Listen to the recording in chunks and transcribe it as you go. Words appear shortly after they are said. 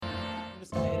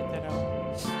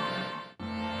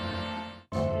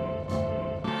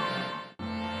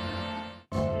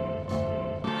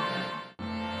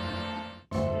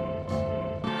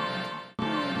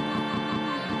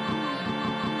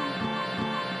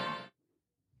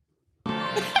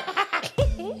It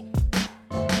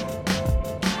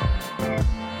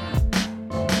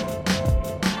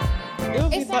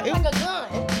sounds like a gun.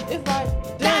 It's like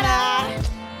da-da.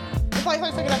 It's like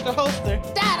taking out the holster.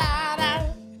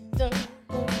 Da-da-da. Dun,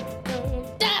 dun,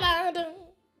 da-da, dun,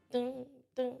 dun,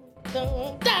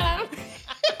 dun, da-da.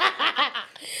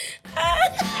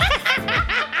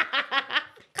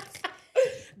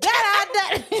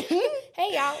 Hey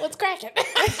y'all, what's cracking?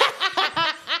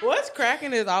 What's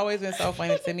cracking has always been so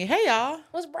funny to me. Hey y'all,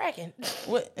 What's bracking?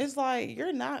 what? It's like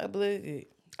you're not oblivious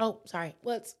Oh, sorry.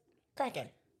 What's cracking?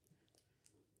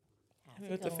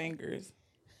 with the fingers.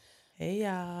 Hey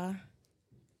y'all,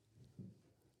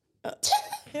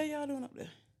 how y'all doing up there?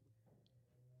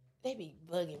 They be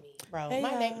bugging me, bro.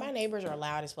 Hey, My neighbors are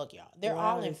loud as fuck, y'all. They're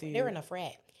they're in a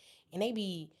frat, and they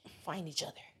be fighting each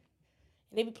other,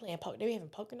 and they be playing poker. They be having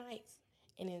poker nights,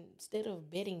 and instead of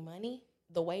betting money,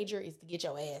 the wager is to get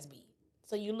your ass beat.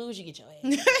 So you lose, you get your ass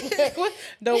beat.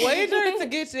 The wager to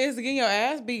get your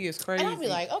ass beat is crazy. And I'll be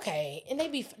like, okay, and they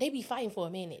be fighting for a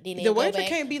minute. Then they the go wager back.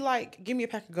 can't be like, give me a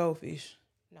pack of goldfish.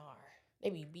 Nah,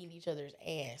 they be beating each other's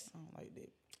ass. I don't like that.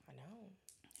 I know.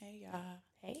 Hey y'all.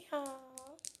 Hey y'all.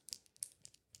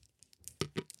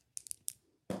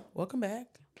 Welcome back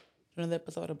to another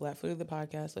episode of Black Food, the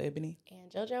podcast with Ebony. And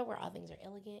JoJo, where all things are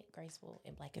elegant, graceful,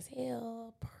 and black as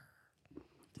hell.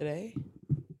 Today,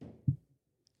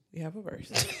 we have a verse.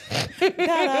 God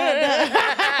damn.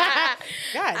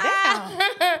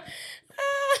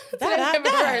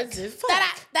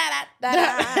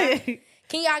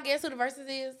 Can y'all guess who the verses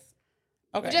is?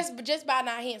 Okay. Just by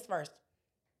not hints first.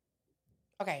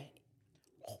 Okay.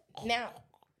 Now.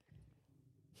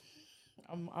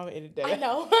 I'll edit that. I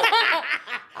know.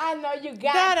 I know you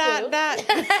got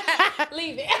to.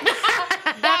 Leave it.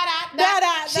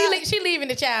 She leaving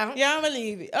the child. Yeah, I'm gonna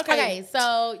leave it. Okay,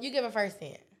 so you give a first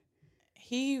hint.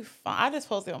 I just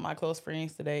posted on my close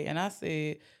friends today, and I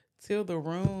said, "Till the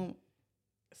room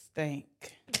stank."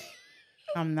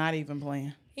 I'm not even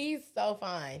playing. He's so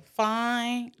fine.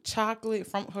 Fine chocolate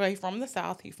from the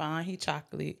South. He fine. He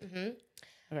chocolate.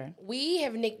 Mm-hmm. Okay. We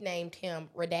have nicknamed him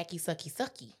re-dacky,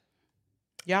 sucky.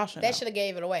 Y'all should. That should have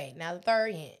gave it away. Now the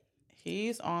third hint.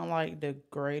 He's on like the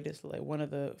greatest, like one of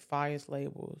the finest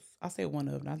labels. I said one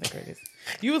of them, not the greatest.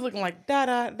 You was looking like da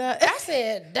da da. I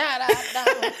said da da da.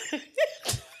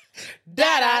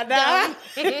 da.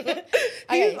 Okay.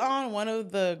 He's on one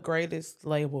of the greatest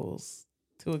labels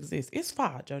to exist. It's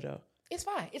fine, JoJo. It's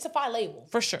fine. It's a fine label.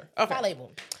 For sure. Okay. Fine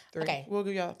label. 3. Okay. We'll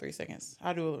give y'all 3 seconds.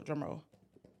 I'll do a little drum roll.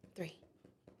 3,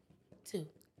 2,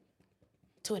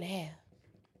 2.5,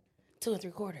 2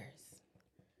 3/4,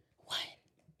 1.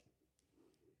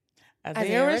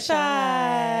 Zayyy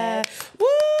Rashad. Woo!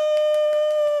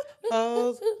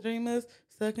 Hoes, dreamers,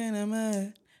 stuck in the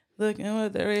mud. Looking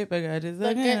what the rape I got, just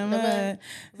stuck in the mud.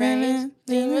 Running,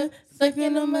 dreamers, stuck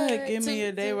in the mud. Give me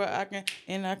a day where I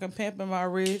can pamp in my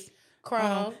wrist.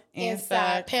 Chrome,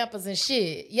 inside, Pampers and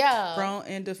shit. Yeah. Grown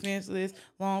and defenseless.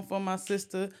 Long for my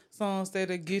sister. Songs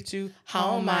that'll get you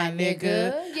home, my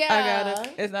nigga. Yeah.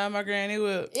 It's not my granny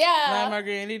whip. Yeah. Not my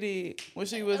granny did when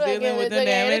she was dealing with the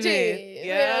damages.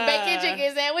 Yeah. Bacon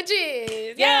chicken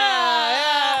sandwiches.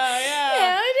 Yeah.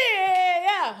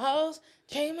 Hoes,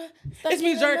 dreamer, It's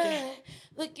me jerking.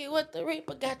 Look at what the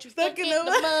Reaper got you stuck in the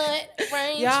mud.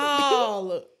 Range.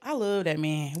 Y'all, I love that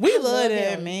man. We love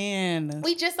that him. man.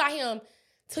 We just saw him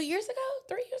 2 years ago,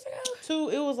 3 years ago.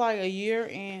 It was like a year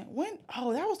and when?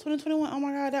 Oh, that was 2021. Oh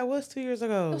my God, that was 2 years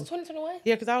ago. It was 2021?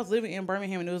 Yeah, because I was living in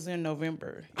Birmingham and it was in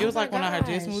November. It was like when I had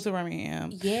just moved to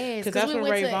Birmingham. Yes. Because that's when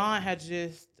Ray Vaughn had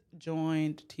just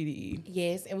joined TDE.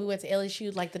 Yes, and we went to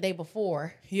LSU like the day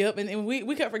before. Yep, and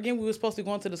we kept forgetting we were supposed to be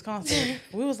going to this concert.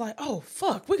 We was like, oh,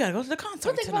 fuck, we got to go to the concert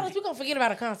One thing tonight. about us, we going to forget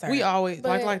about a concert. We always,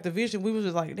 like the vision, we was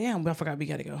just like, damn, I forgot we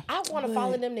got to go. I want to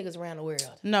follow them niggas around the world.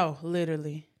 No,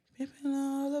 literally. Pimping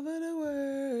all over the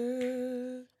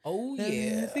world. Oh,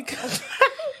 yeah.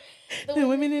 The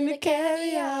women in the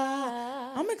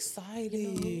caviar. I'm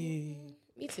excited.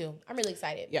 Me too. I'm really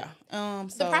excited. Yeah. The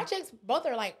So projects, both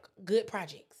are like good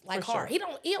projects. Like For hard.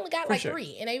 sure. He only got like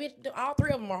 3. And all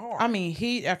 3 of them are hard. I mean,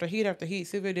 heat after heat after heat.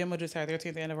 Sylvia Demo just had their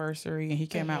 10th anniversary, and he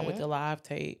came out with a live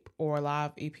tape or a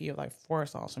live EP of like 4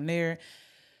 songs from there.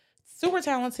 Super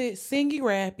talented, singy,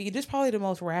 rappy. Just probably the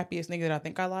most rappiest nigga that I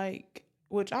think I like.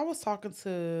 Which I was talking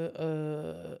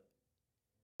to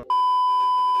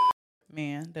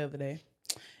man the other day,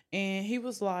 and he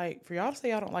was like, "For y'all to say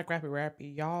y'all don't like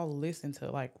rappy, y'all listen to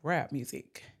like rap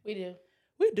music." We do.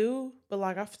 We do, but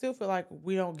like I still feel like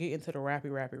we don't get into the rappy.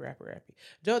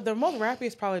 The most rappy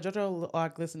is probably JoJo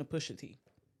like listen to Pusha T.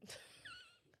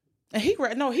 And he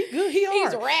good. He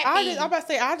hard. He's rapping. I'm about to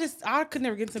say, I could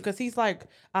never get into him because he's like,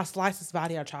 I slice his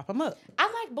body, I chop him up. I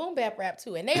like boom bap rap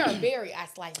too, and they are very I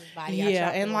slice his body. Yeah, I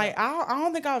chop and like up. I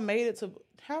don't think I made it to.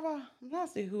 Have I? I'm not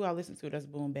see who I listen to that's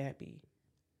boom bappy.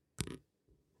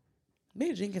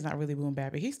 Mitch Jenkins not really boom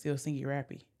bappy. He's still singy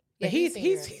rappy. Yeah,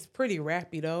 he's pretty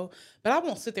rappy though. But I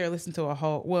won't sit there and listen to a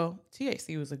whole. Well,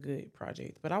 THC was a good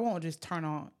project, but I won't just turn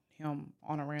on him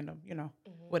on a random,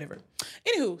 whatever.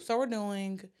 Anywho, so we're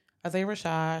doing Zayyy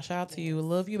Rashad. Shout out to you.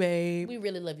 Love you, babe. We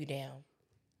really love you down.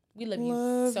 We love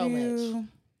you so much.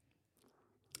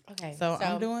 Okay. So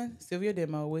I'm doing Sylvia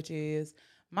Demo, which is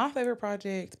my favorite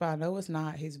project, but I know it's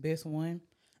not his best one.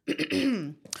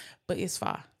 But it's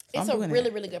fine. So it's a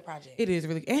really, really good project. It is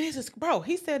really, and it's just, bro,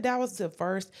 he said that was the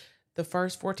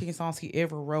first 14 songs he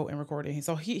ever wrote and recorded.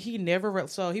 So he never wrote,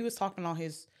 so he was talking on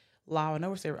his live, I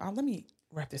know let me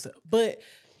wrap this up. But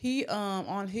he,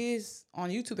 on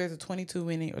YouTube, there's a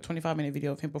 22-minute or 25-minute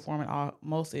video of him performing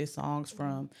most of his songs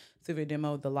from Sylvia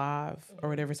Demo, the live or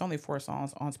whatever. It's only 4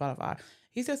 songs on Spotify.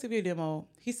 He said Sylvia Demo,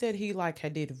 he said he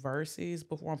had did verses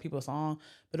before on people's song,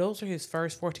 but those are his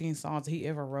first 14 songs that he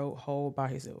ever wrote whole by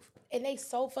himself. And they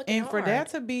so fucking and hard. For that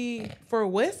to be, for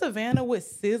West Savannah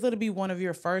with SZA to be one of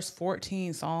your first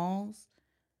 14 songs.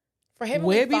 For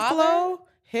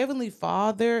Heavenly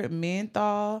Father,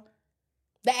 Menthol.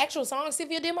 The actual song,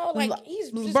 Sylvia Demo,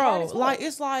 he's just bro,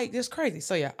 it's crazy.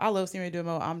 So yeah, I love Sylvia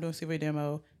Demo. I'm doing Sylvia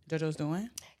Demo. JoJo's doing?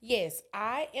 Yes,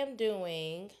 I am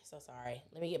doing. So sorry.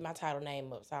 Let me get my title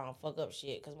name up so I don't fuck up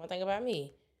shit. Because one thing about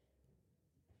me.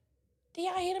 Do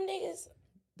y'all hear them niggas?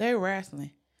 They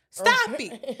wrestling. Stop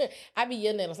it! I be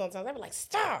yelling at them sometimes. I be like,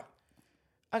 stop.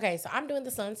 Okay, so I'm doing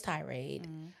The Sun's Tirade.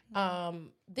 Mm-hmm.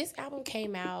 This album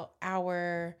came out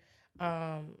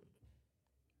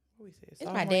it's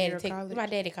my daddy. My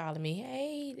daddy calling me.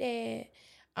 Hey,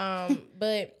 Dad.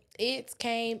 But it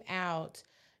came out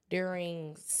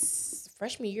during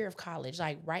freshman year of college,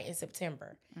 like right in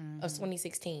September of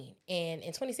 2016. And in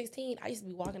 2016, I used to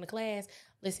be walking to class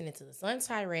listening to The Sun's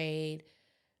Tirade,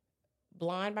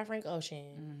 Blonde by Frank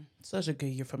Ocean. Such a good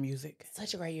year for music.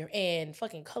 Such a great year. And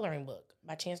fucking Coloring Book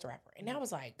by Chance the Rapper. And I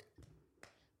was like,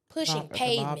 pushing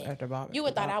pavement. You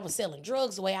would thought I was selling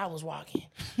drugs the way I was walking.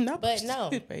 No.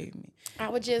 I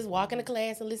would just walk into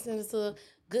class and listen to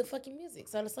good fucking music.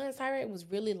 So The Sun's Tirade was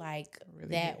really that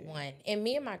good one. And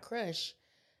me and my crush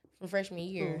from freshman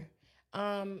year,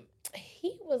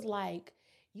 he was like,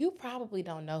 you probably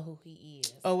don't know who he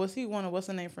is. Oh, was he one of what's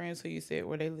the name friends who you said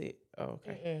were they lit? Oh,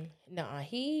 okay. No,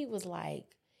 he was like,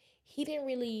 he didn't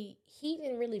really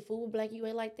fool with Black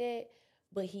UA like that,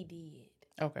 but he did.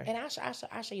 Okay. And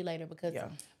I'll show you later because,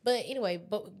 but anyway,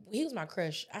 he was my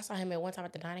crush. I saw him at one time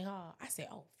at the dining hall. I said,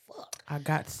 oh, fuck. I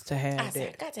got to have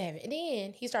it. I got to have it. And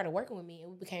then he started working with me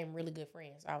and we became really good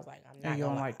friends. So I was like, I'm not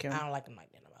gonna like him. I don't like him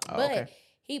like that. But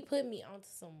he put me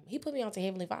onto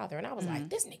Heavenly Father. And I was like,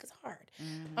 this nigga's hard.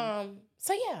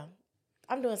 So yeah,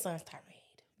 I'm doing Sun's Tirade.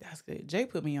 That's good. Jay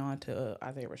put me on to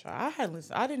Zayyy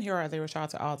Rashad. I didn't hear Zayyy Rashad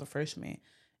till I was a freshman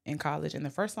in college, and the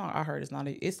first song I heard is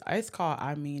it's called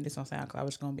I Mean. This on SoundCloud,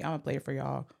 which is gonna be, I'm gonna play it for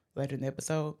y'all later in the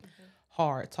episode.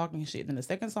 Hard, talking shit. Then the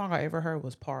second song I ever heard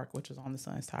was Park, which was on The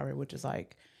Sun's Tirade, which is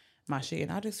like my shit,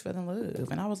 and I just fell in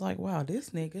love, and I was like, wow,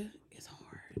 this nigga is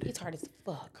hard. He's hard as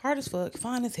fuck. Hard as fuck,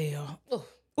 fine as hell.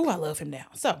 Ooh, I love him now.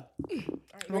 So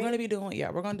we're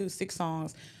gonna do 6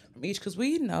 songs from each, because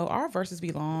we know our verses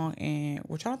be long, and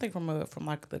we're trying to think from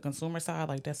like the consumer side,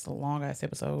 like that's the long ass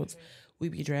episodes we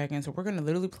be dragging. So we're gonna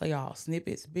literally play all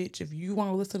snippets, bitch. If you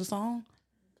want to listen to the song,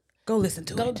 go listen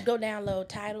to it. Go download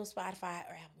Tidal, Spotify,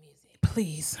 or Apple Music,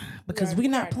 please, because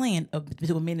we're not playing a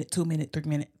minute, 2 minute, 3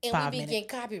 minute, and 5 minutes. And we be getting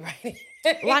copyrighted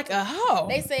like a hoe.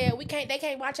 They said they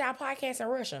can't watch our podcast in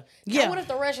Russia. Yeah. What if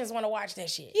the Russians want to watch that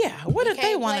shit? Yeah. What if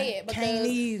they want to? Because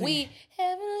we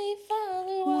Heavenly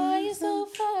Father, why you so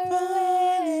far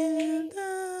away?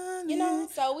 You know,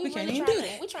 so we can't even do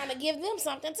that. We're trying to give them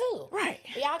something too, right?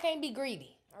 But y'all can't be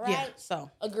greedy, all right? Yeah. So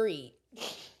agreed.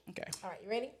 Okay. All right, you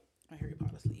ready? My Harry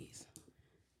Potter sleeves.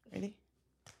 Ready?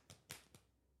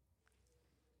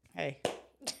 Hey.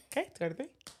 Okay. 33.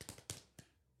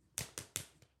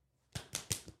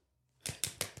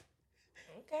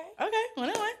 Okay.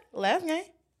 1-1. Last game.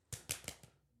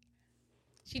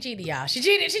 She cheated, y'all. She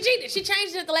cheated. She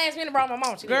changed it at the last minute, brought my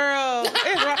mom. Girl,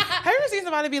 it's rock. Have you ever seen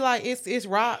somebody be like, it's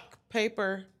rock,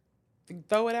 paper,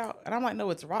 throw it out? And I'm like, no,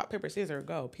 it's rock, paper, scissors,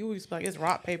 go. People used to be like, it's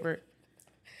rock, paper.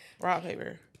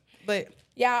 But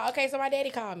y'all, okay, so my daddy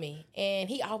called me, and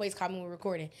he always called me when we're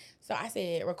recording. So I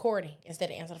said recording instead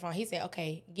of answer the phone. He said,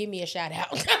 okay, give me a shout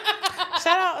out.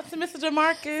 Shout out to Mr.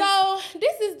 Jamarcus. So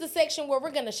this is the section where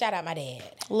we're gonna shout out my dad.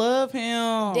 Love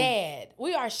him. Dad,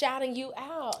 we are shouting you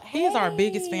out. He's our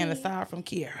biggest fan aside from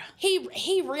Kiara.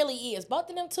 He really is. Both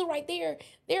of them two right there,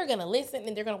 they're gonna listen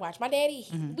and they're gonna watch. My daddy,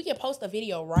 we can post a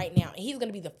video right now and he's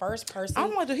gonna be the first person.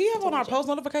 I'm like, do he have on our post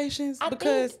notifications? I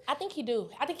think he do.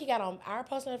 I think he got on our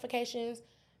post notifications.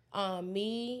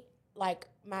 Me, like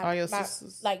my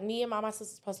sisters. Like me and my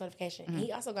sister's post notification. Mm-hmm.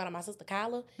 He also got on my sister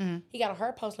Kyla. Mm-hmm. He got on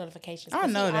her post notifications. I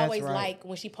know he that's always right. like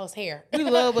when she posts hair. We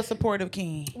love a supportive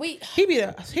king. He be.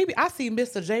 I see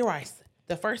Mr. J Rice.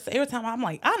 Every time I'm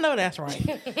like, I know that's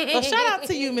right. So shout out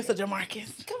to you, Mr.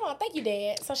 Jamarcus. Come on, thank you,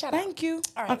 Dad. So shout out. Thank you.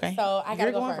 All right, okay. So I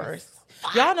gotta go first.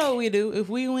 Y'all know what we do. If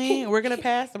we win, we're gonna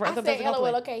pass. The rest of us gonna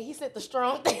play. Okay, he said the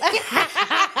strong thing.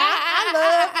 I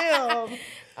love him.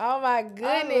 Oh my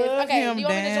goodness. Okay, do you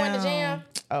want me to join the jam?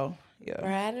 Oh, yeah.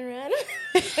 Riding around.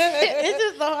 It's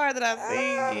just so hard that I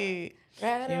sing it.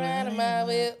 Riding around my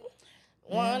whip.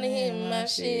 Wanna hit my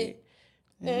shit.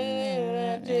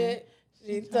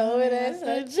 She told me that's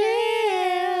her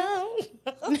jam.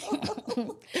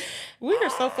 We are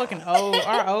so fucking old.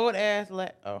 Our old ass.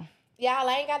 Y'all,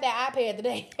 I ain't got that iPad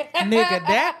today.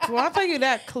 Nigga, when I tell you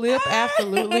that clip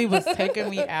absolutely was taking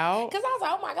me out. Because I was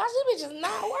like, oh my gosh, this bitch is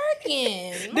not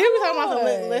working. Then we talking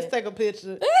about let's take a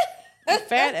picture.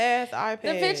 Fat ass iPad.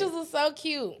 The pictures are so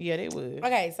cute. Yeah, they would.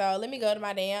 Okay, so let me go to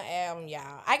my damn album,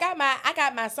 y'all. I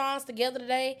got my songs together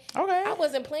today. Okay. I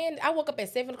wasn't playing. I woke up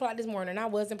at 7:00 this morning and I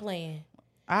wasn't playing.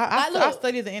 I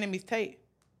studied the enemy's tape.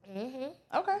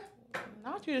 Mm-hmm. Okay. I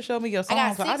want you to show me your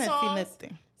songs. I didn't see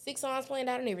nothing. 6 songs planned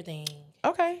out and everything.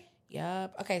 Okay.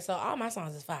 Yup. Okay, so all my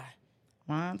songs is fire.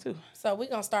 Mine too. So we're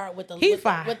gonna start with the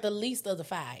least of the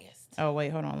fires. Oh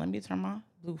wait, hold on. Let me turn my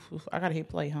Bluetooth. I gotta hit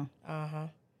play, huh? Uh-huh.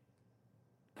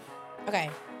 Okay.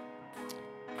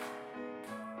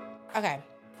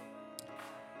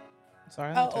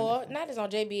 Sorry. Or not just on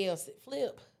JBL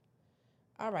flip.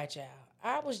 All right, y'all.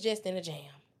 I was just in a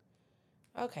jam.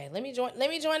 Okay, let me join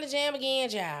the jam again,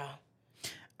 y'all.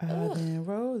 I've been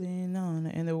rolling on.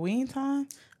 In the meantime,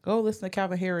 go listen to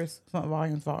Calvin Harris Funk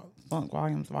Volumes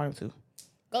Volume 2.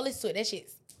 Go listen to it. That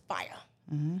shit's fire.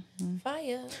 Mm-hmm.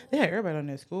 Fire. They had everybody on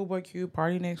there. Schoolboy Q,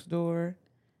 Party Next Door,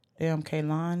 damn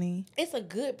Kaylani. It's a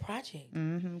good project.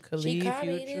 Mm-hmm. Khalid, she called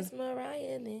Future. me this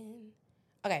Mariah then.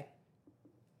 Okay.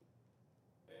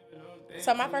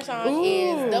 So my first song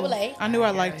is Double A. I knew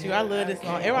I liked you. I love this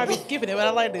song. Everybody be skipping it, but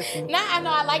I like this one. Now I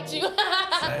know I liked you.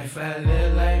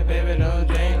 Like baby, don't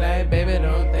drink, like baby,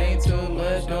 don't think too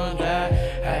much, don't drive.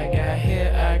 I got here,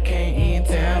 I can't even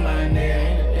tell my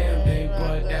name. Damn big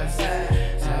boy outside.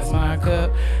 Size my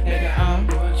cup, nigga, I'm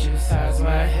Gucci. Size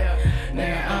my hair,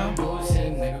 nigga, I'm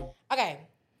bullshit, nigga. Okay.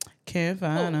 Can't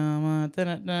find them. So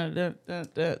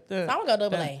I'm gonna go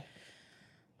Double A.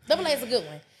 Double A is a good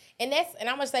one. And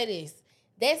I'm gonna say this.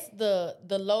 That's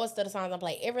the lowest of the songs I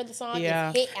play. Every other song is hit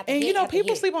after hit. And you know,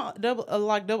 people hit. sleep on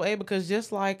Double A because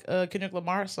just like Kendrick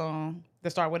Lamar's song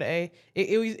that start with an A, it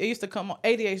used to come on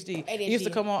ADHD. It used to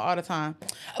come on all the time.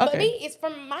 But me, it's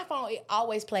from my phone. It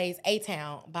always plays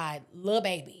A-Town by Lil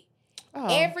Baby. Oh,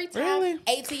 every time, really?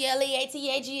 ATLE,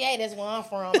 ATAGA, that's where I'm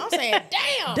from. I'm saying,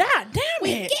 damn. Damn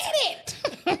we it. get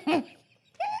it.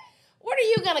 Where are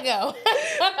you gonna go?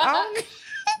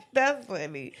 That's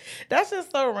funny. That's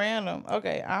just so random.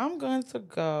 Okay, I'm going to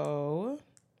go.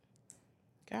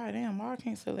 God damn, why I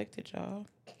can't select it, y'all?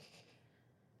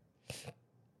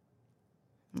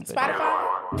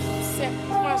 Spotify?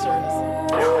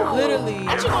 Sponsors. Literally.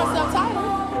 Aren't you gonna self-title?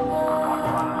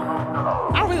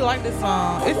 I really like this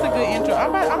song. It's a good intro. I'm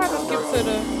about to skip to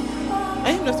the.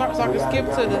 I need to start so I can skip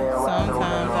to the.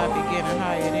 Sometimes I be getting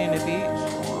higher than the beach.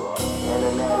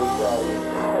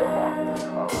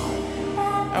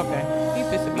 Okay, he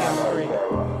pissing me off already.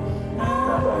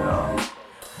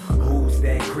 Who's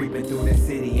that creeping through the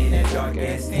city in that dark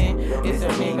ass tent? It's a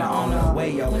nigga on the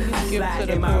way, yo. I slide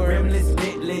in my rimless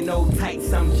Bentley, no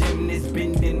tights. I'm gymnast,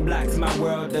 bending blocks, my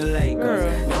world delay.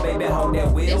 Now, baby, hold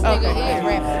that wheel. This nigga is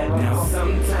rapping. Now,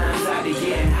 sometimes I be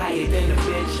getting higher than the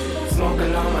bitch.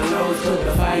 Smoking on my nose, took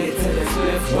the fire to the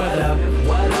swift. What up?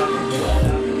 What up? What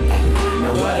up?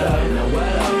 Now, what up? Now,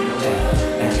 what up?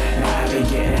 Now, I be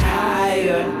getting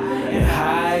higher and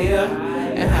higher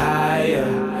and higher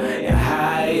and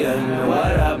higher. Now,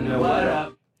 what up? Now, what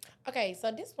up? Okay,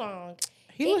 so this song,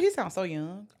 He sounds so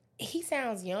young. He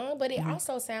sounds young, but it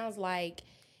also sounds like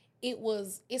it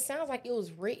sounds like it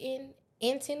was written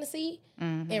in Tennessee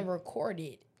and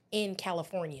recorded in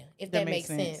California, if that makes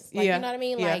sense. Like, you know what I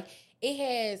mean? Yeah. Like, it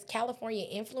has California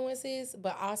influences,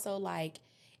 but also like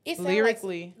it sounds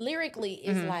lyrically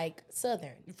is like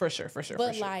Southern. For sure.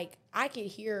 But like I could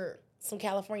hear some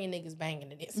California niggas banging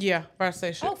to this. Yeah, first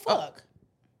station. Oh fuck.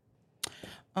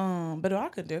 But I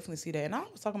could definitely see that. And I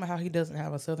was talking about how he doesn't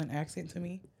have a southern accent to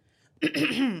me.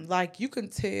 Like you can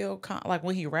tell, like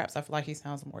when he raps, I feel like he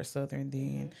sounds more southern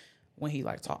than when he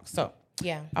like talks. So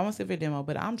yeah, I want to see if it demo,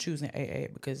 but I'm choosing AA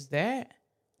because that.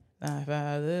 If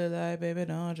I look like baby,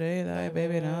 don't J like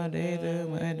baby, don't J do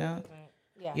down.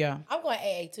 Yeah. I'm going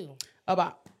AA too.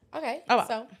 About. Okay. About.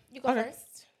 So you go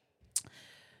first.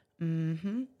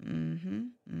 Okay.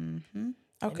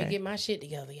 Let me get my shit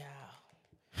together, y'all.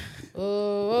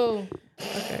 Oh.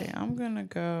 Okay, I'm gonna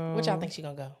go. What y'all think she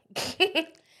gonna go?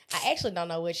 I actually don't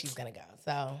know where she's gonna go.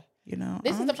 So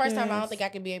this I'm is the first time I don't think I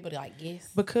could be able to like guess.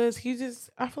 Because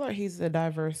I feel like he's a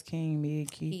diverse king,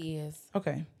 mid-key. He is.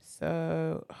 Okay,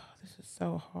 so this is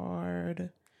so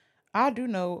hard. I do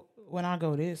know when I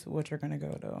go this, what you're gonna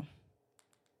go though.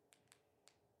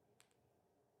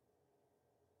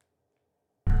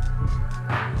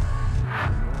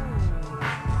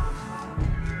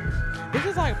 This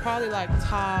is like probably like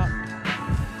top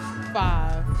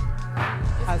 5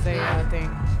 Zayyy, I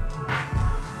think.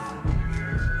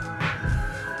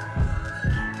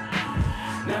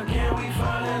 Now can we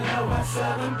fall in love with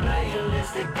Southern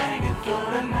playalistic banging through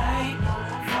the night?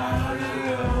 Follow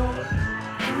you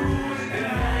through, and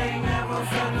I ain't never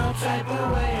felt no type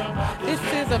of way about this.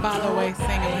 This is about the way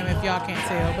singing him if y'all can't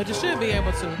tell, but you should be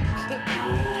able to.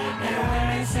 And when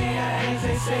they see our age,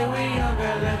 they say we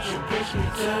younger, let you push me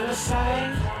to the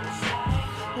side.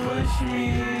 Push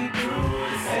me through.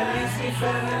 At least we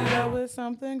fell in love with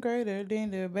something greater than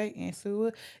debate and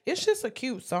sewer. It's just a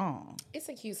cute song. It's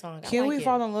a cute song. Can we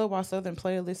fall in love while Southern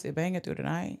playlist it banging through the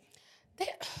night?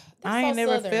 I ain't so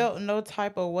never Southern. felt no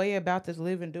type of way about this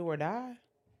living do or die.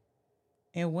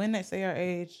 And when they say our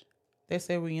age, they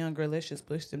say we're younger. Let's just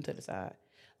push them to the side.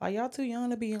 Like y'all too young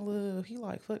to be in love. He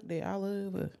like fuck that. I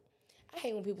love her. I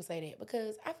hate when people say that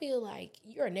because I feel like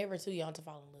you're never too young to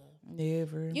fall in love.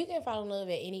 Never. You can fall in love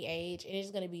at any age, and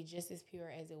it's gonna be just as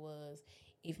pure as it was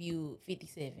if you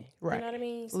 57. Right. You know what I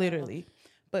mean? So, literally.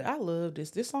 But I love this.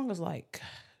 This song is like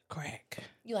crack.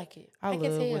 You like it? I can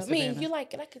love tell. West Me, Savannah. you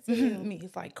like it? I can tell. Me,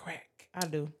 it's like crack. I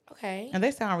do. Okay. And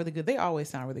they sound really good. They always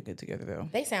sound really good together, though.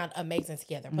 They sound amazing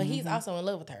together. But he's also in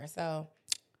love with her, so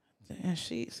And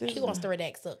he wants to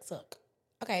redact suck.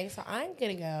 Okay, so I'm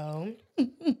gonna go.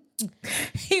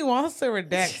 He wants to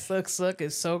redact suck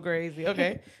is so crazy.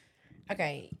 Okay.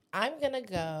 Okay, I'm gonna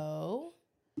go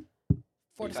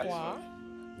for the squad.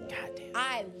 God damn.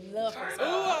 I love her. Ooh,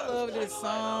 I love this song.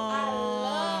 I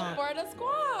love for the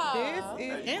squad.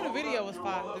 And the video was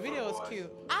fire. The video was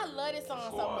cute. I love this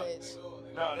song so much.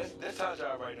 No, that's our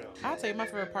job right now. I'll tell you my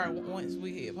favorite part once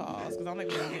we hit pause because I'm not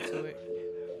gonna get to it.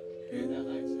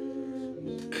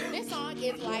 This song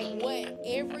is like what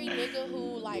every nigga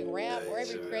who like rap or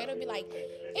every creator be like,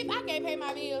 if I can't pay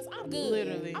my bills, I'm good.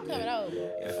 Literally. I'm coming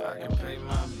over. If I can pay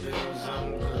my bills,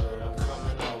 I'm good. I'm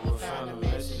coming over. Found a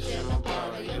message in my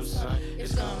bottle. Your son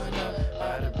is coming up.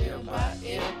 By the bill, by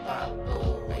it, by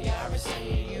boo. Y'all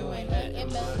seeing you ain't nothing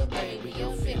but a baby.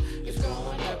 Your fit is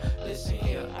going up. Listen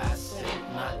here, I said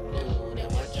my dude.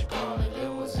 And what you call it?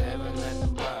 It was heaven at the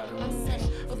bottom. Mix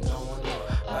was going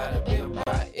up. By the bill,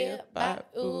 by it, by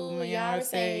Ooh, y'all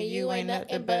say you ain't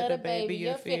nothing but a baby.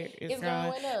 Your fear is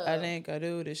growing up. I think I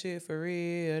do this shit for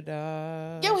real,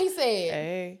 dog. Get what he said.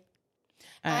 Hey.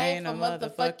 I ain't no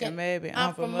motherfucking maybe.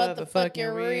 I'm for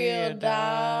motherfucking real,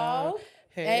 dog.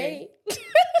 Hey.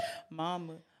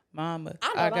 Mama,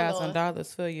 I got some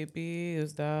dollars for your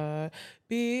bills, dog.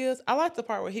 Bills. I like the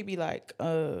part where he be like,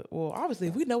 well, obviously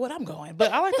we know what I'm going,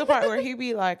 but I like the part where he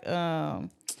be like,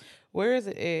 where is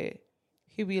it at?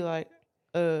 He be like,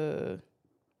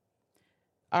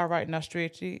 all right, now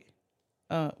stretch it.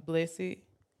 Bless it.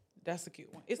 That's a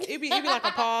cute one. It be like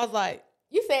a pause, like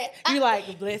You said you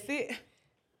like bless it.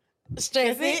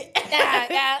 Stress it.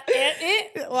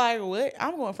 Like what?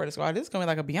 I'm going for the squad. This is gonna be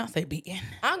like a Beyonce beating.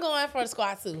 I'm going for the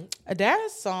squad too.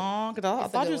 That song, because I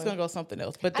thought you was one. gonna go something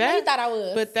else, but I know you thought I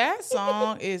was. But that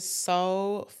song is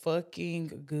so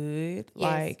fucking good.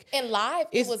 Yes. Like and live,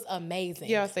 it was amazing.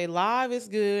 Yeah, I say live is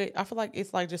good. I feel like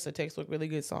it's like just a textbook really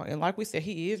good song. And like we said,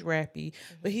 he is rappy,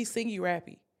 but he's singy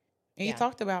rappy. And he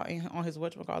talked about on his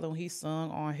whatchamacallit when he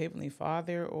sung on Heavenly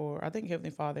Father, or I think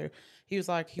Heavenly Father, he was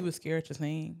like, he was scared to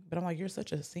sing. But I'm like, you're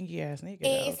such a singy ass nigga.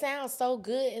 And it sounds so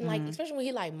good. And like, especially when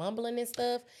he like mumbling and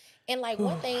stuff. And like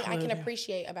one thing I can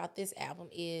appreciate about this album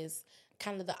is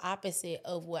kind of the opposite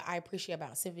of what I appreciate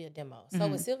about Sylvia Demo. So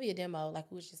with Sylvia Demo, like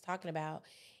we was just talking about,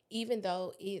 even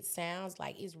though it sounds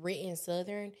like it's written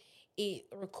Southern, it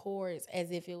records as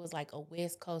if it was like a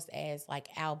West Coast ass like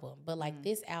album. But like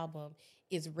this album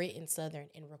is written Southern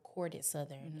and recorded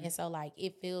Southern. And so like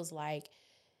it feels like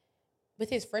with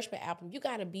his freshman album, you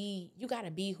gotta be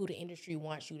who the industry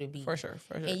wants you to be. For sure.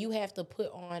 And you have to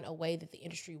put on a way that the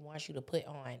industry wants you to put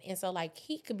on. And so like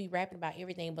he could be rapping about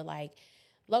everything, but like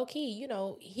low key, you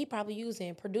know, he probably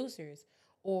using producers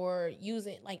or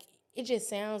using like it just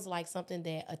sounds like something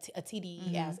that a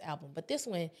TDE album. But this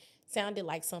one sounded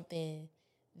like something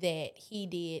that he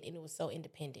did, and it was so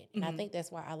independent. And I think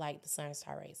that's why I like the Sun's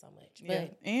Tirade so much. Yeah,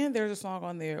 and there's a song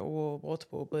on there, well,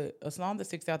 multiple, but a song that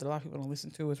sticks out that a lot of people don't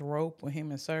listen to is Rope with him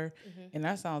and Sir. And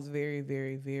that sounds very,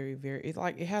 very, very, very, it's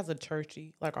like, it has a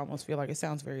churchy, like almost feel like it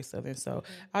sounds very Southern. So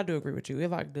I do agree with you.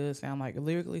 It like does sound like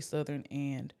lyrically Southern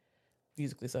and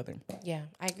musically Southern. Yeah,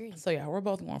 I agree. So yeah, we're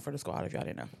both going for the squad if y'all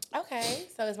didn't know. Okay,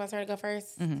 so it's my turn to go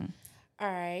first. All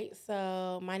right,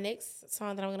 so my next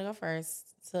song that I'm gonna go first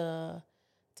to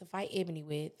fight Ebony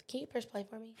with. Can you press play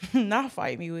for me? Not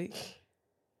fight me with.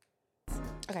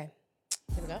 Okay,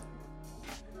 here we go.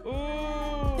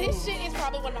 Ooh. This shit is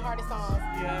probably one of the hardest songs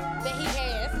that he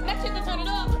has. That shit to turn it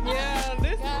up. Yeah,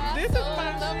 this is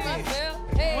my shit.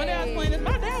 Hey. When I was playing this,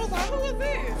 my dad was like, "Who is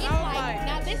this?" It's I was like,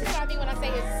 now this is what I mean when I say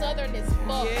it's Southern as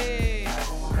fuck. yeah.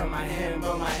 Cut my hand,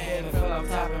 bump my head, and fill up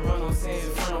top and run on scenes.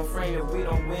 Front on frame if we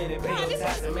don't win it. Pay no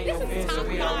tax and make no fence if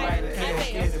we don't write it. Pay no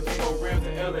kids and pay no rims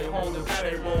and LA home. The got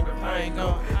it wrong if I ain't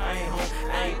gone. I ain't home,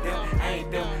 I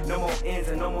ain't them. No more ends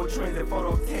and no more trends and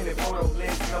photo 10 and photo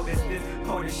lens. Know this,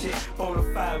 hold this shit.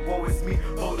 Bonafide, woe is me.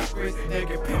 Hold the grits,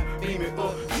 nigga pimp, beam it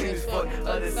up. Tennis fuck,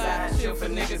 other side. Chill for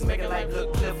niggas, make it like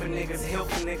look cliff for niggas. Hill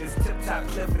for niggas, tip top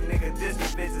cliff for niggas. This the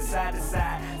bitches, side to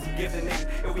side. So give the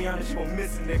niggas, if we honest, you gon'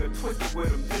 miss a nigga. Twisted with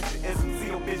him, this the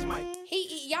SMC, bitch, Mike.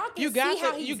 Y'all can see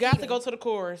how he's you got to go to the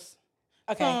chorus.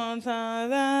 Okay.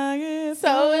 Sometimes I get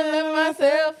So in love with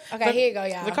myself. Okay, here you go,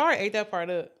 y'all. The car ate that part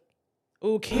up.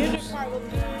 Ooh, Kendrick's part was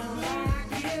good.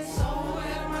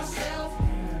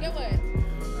 Get what?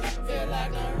 Feel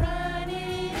like I'm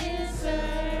running in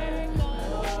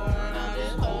circles. I'm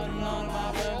just holding on to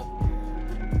my breath.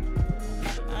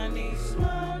 I need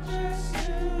smoke just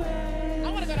to wait. I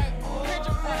want to go to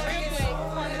Kendrick's part real quick.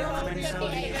 How many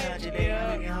souls do you touch a day? How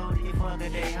many hoes do you fuck a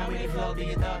day? How many flow do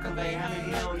you thought convey? How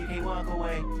many hoes you can't walk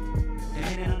away?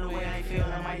 Depending on the way I feel,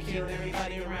 I might kill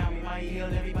everybody around me. Might heal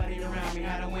everybody around me.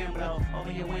 How the wind blow,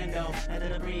 open your window. Let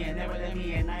the breeze never let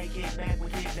me in. I kick back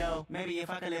with kick though. Maybe if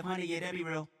I could live 100, yeah, that'd be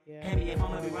real. Maybe if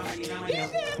I'ma be wrong, you know I know.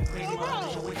 Crazy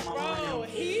motherfucker, which I'm Bro,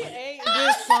 he ate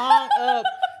this song up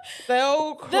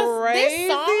so crazy.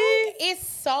 This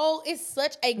song is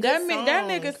such a good song. That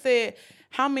nigga said,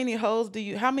 how many souls do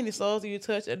you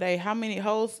touch a day? How many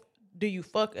hoes do you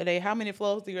fuck a day? How many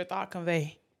flows do your thought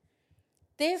convey?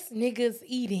 This nigga's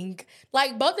eating.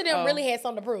 Like, both of them really had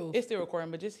something to prove. It's still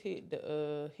recording, but just hit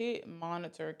the hit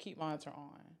monitor, keep monitor on.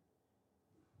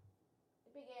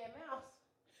 Big ass mouse.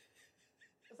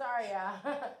 Sorry, y'all.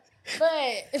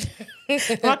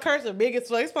 But My cursor big as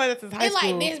fuck. It's probably since high it's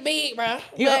school. like this big, bro.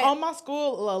 Yeah, on my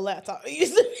school laptop. It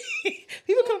used to be,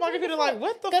 people come to my computer like,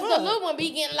 what the fuck? Because the little one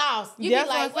be getting lost. You That's be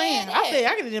like, what I'm saying. I said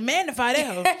I can just magnify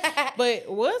that. But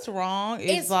what's wrong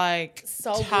is It's like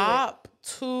so top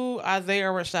 2 Isaiah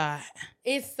Rashad.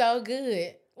 It's so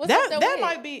good. What's up That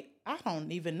might be. I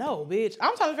don't even know, bitch.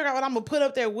 I'm trying to figure out what I'm gonna put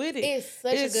up there with it. It's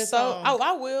such a good song. Oh,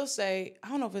 I will say, I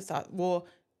don't know if it's well,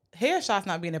 Headshots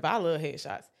not being it, but I love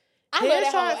Headshots. I love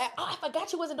that whole. Oh, I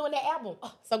forgot you wasn't doing that album.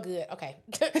 Oh, so good. Okay.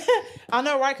 I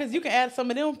know, right? Because you can add some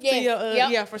of them to your.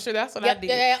 Yeah, for sure. That's what I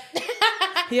did.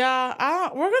 Yeah,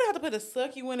 we're gonna have to put a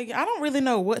sucky one again. I don't really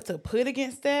know what to put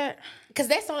against that. Because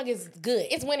that song is good.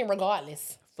 It's winning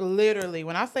regardless. Literally,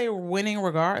 when I say winning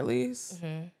regardless.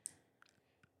 Mm-hmm.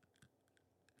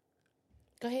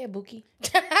 Go ahead, Bookie.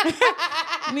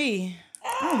 Me.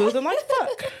 I'm losing like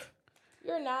fuck.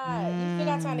 You're not. You still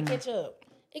got time to catch up.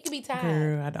 It could be time.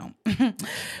 Girl, I don't.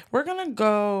 We're gonna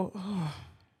go. Oh,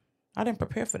 I didn't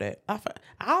prepare for that. I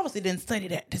obviously didn't study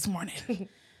that this morning.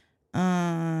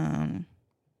 I'm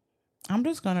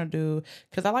just gonna do,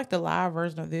 because I like the live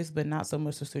version of this, but not so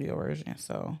much the studio version.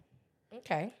 So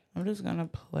okay, I'm just gonna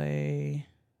play.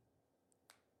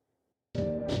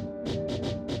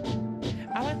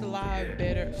 I like the live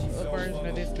version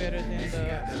of this better than the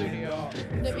studio.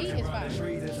 The beat is fine,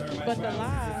 but the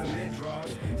live is fine.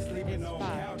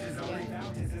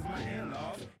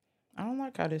 I don't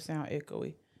like how this sound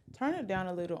echoey. Turn it down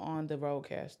a little on the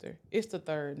Rodecaster. It's the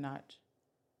third notch.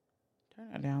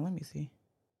 Turn it down. Let me see.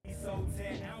 Do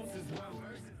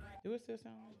it still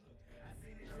sound like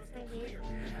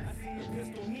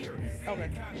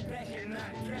okay.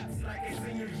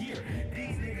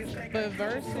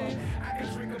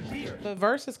 But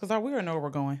verses, because we already know where we're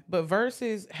going. But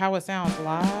verses, how it sounds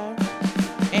live.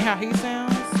 And how he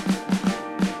sounds.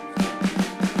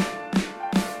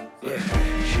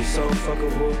 Yeah, she's so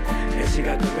fuckable, and she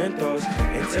got the Mentos.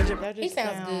 He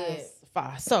sounds good.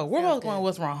 Fire. So we're both going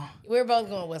what's wrong. We're both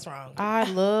going what's wrong. I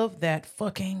love that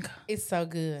fucking It's so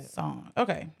good. song.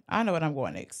 Okay, I know what I'm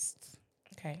going next.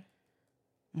 Okay.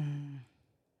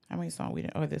 How many songs we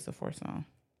didn't? Oh, this is the fourth song.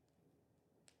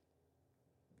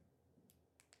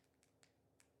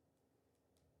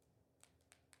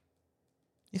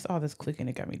 It's all this clicking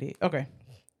that got me dead. Okay.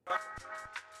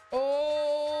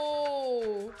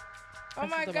 Oh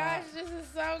my is gosh, this is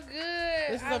so good.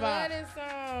 This is I about- love this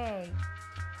song.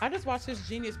 I just watched this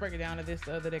genius break it down to this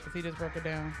the other day because he just broke it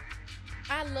down.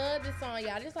 I love this song,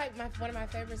 y'all. This like one of my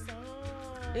favorite songs.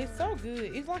 It's so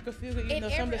good. It's like a feel good. And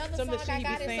Some every of other the song shit I he be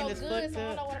got is saying so is good, so I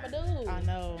don't know fucked what up. I'm gonna do. I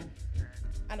know.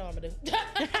 I know what I'm gonna do.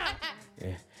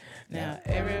 Yeah. Now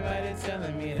everybody's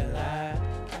telling me to lie.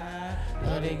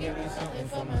 Know they give me something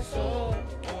for my soul.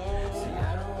 See, I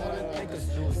don't wanna think of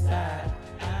suicide.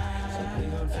 So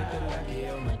please don't take it like you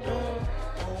on my door.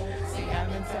 See, I've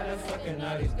been tired of fucking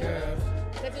all these girls.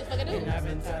 That's what fucking do. And I've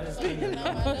been tired of spending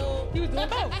all my dough. He was doing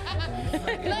both.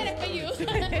 Love it for you.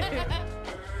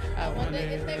 I Wonder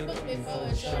if they booked me for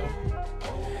a show.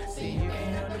 See, you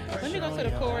can't have the pressure. Let me go to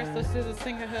the chorus. Let's just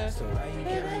sing to her. So why you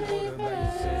getting older by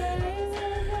yourself?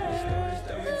 The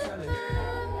story telling.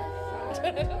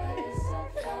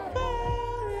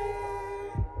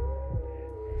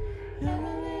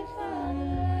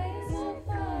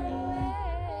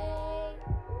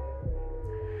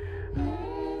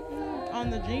 On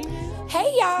the genius.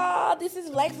 Hey y'all, this is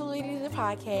Black Fluidity the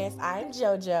podcast. I'm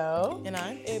JoJo. And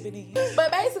I'm Ebony.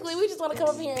 But basically, we just want to come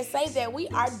up here and say that we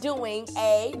are doing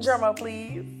a drummer,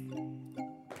 please.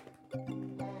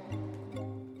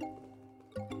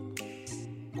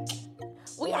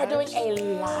 We are doing a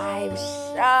live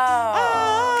show.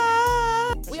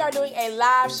 We are doing a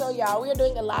live show, y'all. We are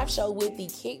doing a live show with the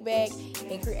Kickback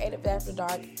and Creative After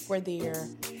Dark for their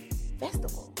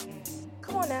festival.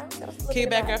 Come on now.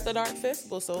 Kickback After Dark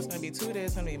Festival. So it's going to be 2 days.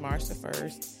 It's going to be March the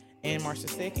 1st and March the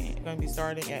 2nd. It's going to be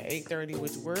starting at 8:30,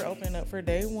 which we're opening up for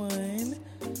day one.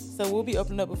 So we'll be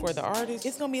opening up before the artists.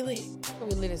 It's going to be lit. It's going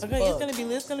to be lit as Okay, fuck. it's going to be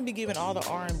lit. It's going to be giving all the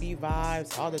R&B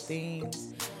vibes, all the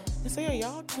things. And so, yeah,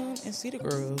 y'all come and see the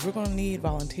girls. We're going to need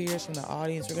volunteers from the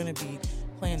audience. We're going to be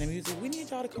playing the music. We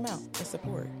need y'all to come out and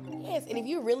support. Yes, and if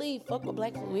you really fuck with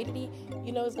Black Fluidity,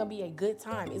 you know it's going to be a good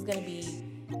time. It's going to be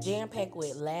jam-packed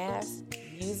with laughs,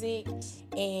 music,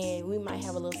 and we might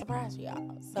have a little surprise for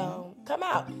y'all. So, come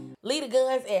out. Leave the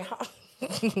guns at home.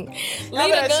 Leave the guns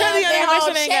at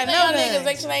home. Check the young niggas.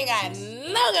 Make sure they ain't got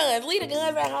no guns. Leave the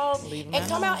guns at home. And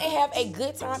come out and have a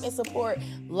good time and support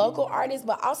local artists,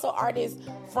 but also artists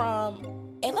from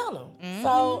Atlanta.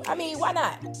 So, I mean, why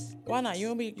not? Why not? You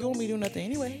won't be doing nothing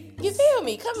anyway. You feel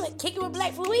me? Come and kick it with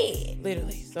Black Fluid.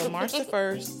 Literally. So March the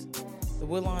 1st, the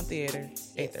Woodlawn Theater,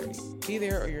 8:30. Be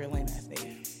there or you're lame ass there.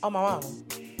 Oh, my mama.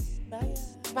 Bye.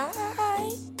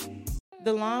 Bye.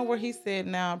 The line where he said,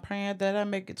 "Now I'm praying that I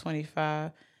make it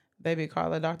 25. Baby,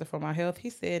 call a doctor for my health."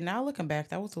 He said, "Now looking back,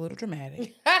 that was a little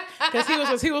dramatic."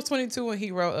 Because he was 22 when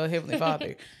he wrote Heavenly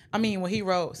Father. I mean, when he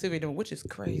wrote Sylvia Doom, which is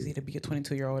crazy to be a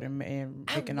 22-year-old and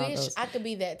making all I wish those. I could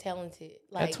be that talented.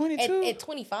 Like At 22? At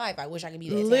 25, I wish I could be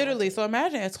that Literally. So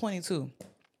imagine at 22.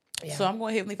 Yeah. So I'm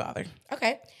going Heavenly Father.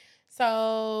 Okay.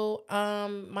 So,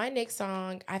 my next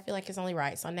song, I feel like it's only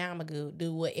right. So now I'm gonna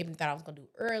do what Ibn thought I was gonna do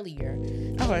earlier.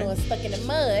 Okay. I'm doing Stuck in the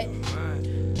Mud.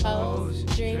 Hoes,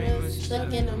 dreamers,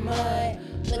 stuck in the mud.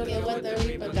 Look at what the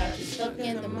Reaper got you stuck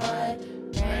in the mud.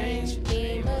 Range,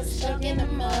 demons, stuck in the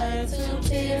mud. 2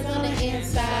 tears on the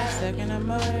inside. Stuck in the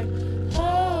mud.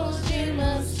 Hoes,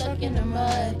 dreamers, stuck in the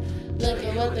mud. Look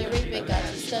at what the Reaper got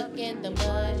you stuck in the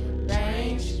mud.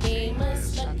 Range,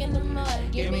 demons, stuck in the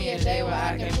mud. Give me a day where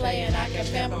I can play and I can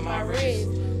pamper my wrist.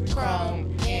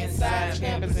 Chrome, inside,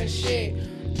 pampers and shit.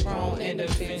 Chrome in the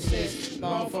fences,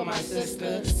 long for my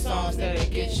sister. Songs that'll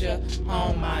get you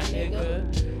home, my nigga.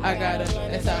 I got it.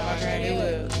 That's how my granny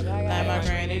was. Like my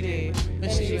granny did. When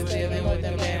she was dealing with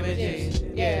them damages.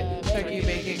 Yeah, turkey,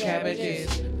 bacon,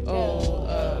 cabbages.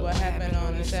 Oh, what happened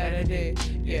on a Saturday?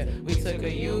 Yeah, we took a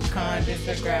Yukon just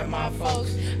to grab my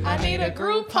folks. I need a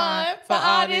Groupon for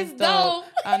all this dope.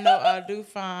 I know I do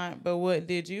fine, but what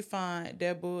did you find?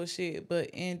 That bullshit.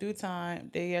 But in due time,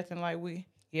 they acting like we.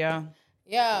 Yeah.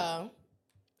 Yeah.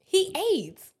 He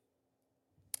AIDS.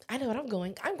 I know what I'm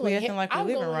going. I'm going. We acting like we're I'm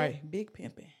living going- right. Big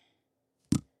pimping.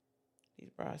 These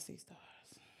broad sea stars.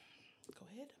 Go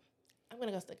ahead. I'm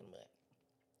gonna go Stuck in the Mud.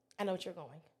 I know what you're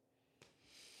going.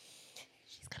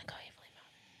 She's gonna go Heavenly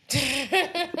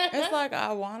Father. It's like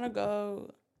I want to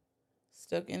go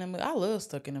Stuck in the Mud. I love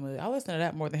Stuck in the Mud. I listen to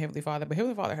that more than Heavenly Father, but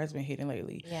Heavenly Father has been hitting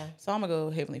lately. Yeah. So I'm gonna go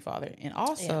Heavenly Father, and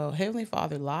also Heavenly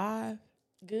Father live.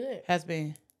 Good. Has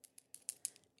been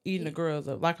eating the girls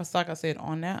up. Like I said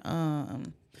on that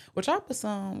which I put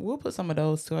some. We'll put some of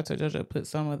those too. I told JoJo to put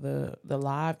some of the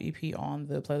live EP on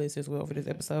the playlist as well for this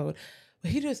episode.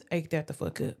 But he just ate that the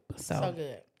fuck up. So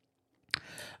good.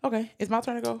 Okay, it's my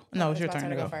turn to go. No, it's your turn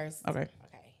to go first. Okay.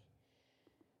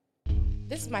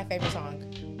 This is my favorite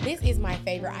song. This is my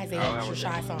favorite Isaiah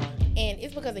Rashad song, and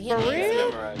it's because of him. For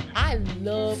real? I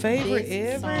love favorite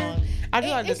this ever. Song. I do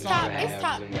like this song. It's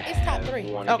top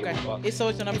 3. Okay, it's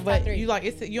your number, but three. you like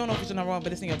it's. You don't know if it's your number 1,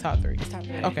 but it's in your top 3. It's top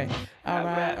 3. Okay. I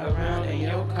ride around in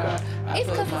your car. It's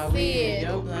because my of weed in Sid.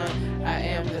 your blunt. I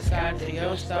am the sky to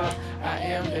your star. I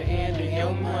am the end of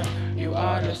your month. You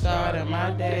are the start of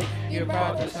my day. You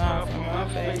brought the smile from my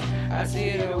face. I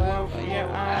see the world from your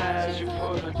eyes. You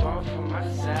pulled the ball from my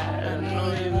side. I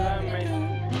know you love me.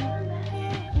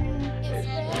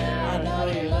 I know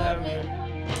you love me.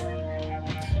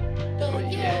 Oh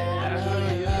yeah, I know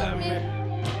you love me.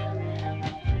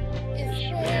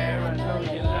 Yeah, I know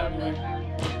you love me.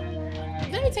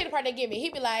 Let me tell you the part they give me. He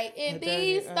be like, in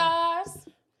these stars,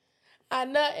 I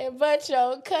nothing but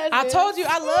your cousin. I told you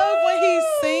I love when he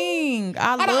sing.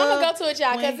 I'm gonna go to it,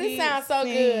 y'all, when because it he sounds so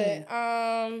sing.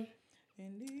 good.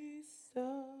 In these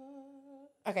stars.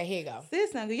 Okay, here you go.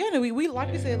 This sounds good. You know, we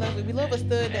like you said last week, we love a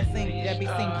stud that sing, that be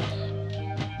singing.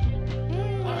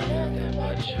 Nothing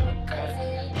but your cousin.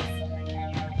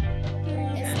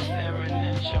 Never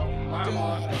let your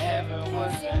mama ever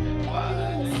was.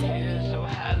 So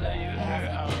holla, you heard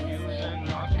I'm using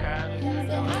all kinds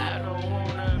of. I don't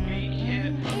wanna be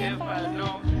here if I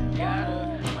don't gotta.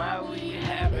 My weed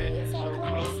habit so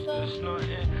close to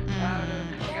snorting powder.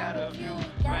 Got a few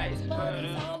rights, but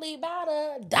It's only about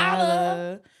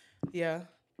 $1. Yeah.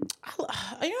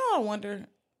 I wonder,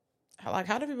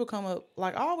 how do people come up?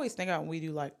 Like, I always think out when we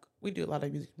do a lot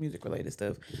of music related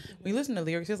stuff. When you listen to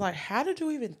lyrics, it's like, how did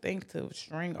you even think to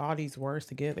string all these words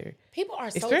together? People are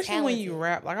so especially talented. when you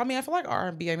rap. Like, I mean, I feel like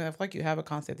R&B. I mean, I feel like you have a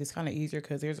concept. It's kind of easier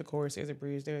because there's a chorus, there's a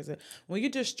bridge, when you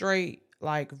just straight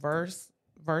like verse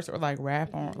or like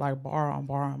rap on like bar on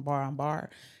bar on bar on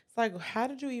bar. It's like, how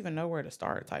did you even know where to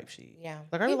start type shit? Yeah.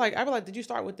 Like, I be like, did you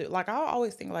start with I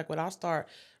always think like when I start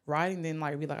writing, then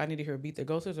like be like, I need to hear a beat that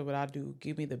goes to it. So what I do,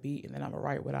 give me the beat, and then I'm gonna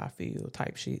write what I feel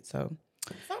type shit. So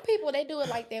some people, they do it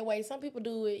like that way. Some people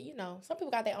do it, some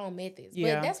people got their own methods.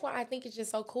 Yeah. But that's why I think it's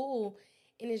just so cool.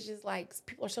 And it's just like,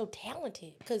 people are so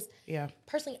talented. Because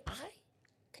personally, I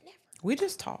could never. We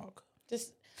just talk.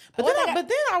 But then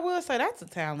I will say that's a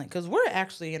talent because we're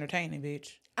actually entertaining,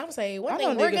 bitch. I'm gonna say one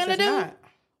thing we're gonna do. Not.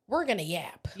 We're gonna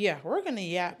yap. Yeah, we're gonna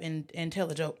yap and tell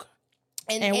a joke,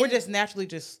 and we're just naturally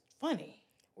just funny.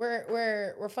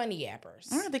 We're funny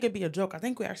yappers. I don't think it'd be a joke. I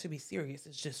think we actually be serious.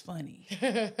 It's just funny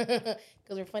because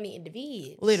we're funny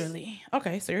individuals. Literally.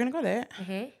 Okay, so you're gonna go that.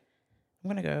 Mm-hmm. I'm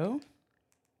gonna go.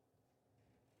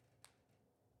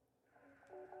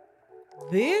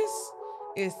 This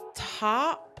is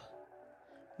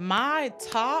my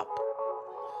top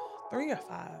 3 or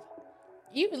 5.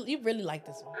 You really like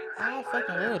this one. I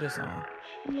fucking love this song.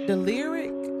 The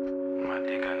lyric. my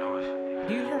dick, I know it.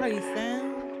 Do you hear how he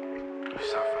sound? You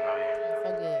sound familiar. So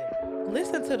good.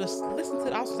 Listen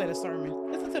to I also say the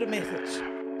sermon. Listen to the message.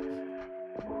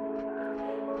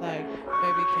 Like,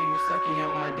 baby, can you suck me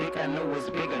on my dick? I know it's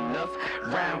big enough.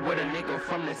 Rhyme with a nigga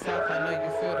from the south, I know you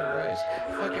feel the rush.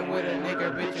 Fucking with a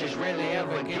nigga, bitches rarely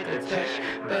ever get the touch.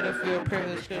 Better feel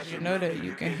privileged, cause you know that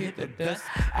you can hit the dust.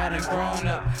 I done grown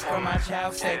up from my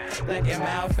child's sake. Looking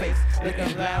mild face,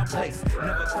 looking loud place.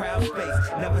 Never crowd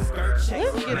space, never skirt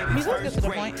chase. Let's get to the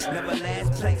point. Never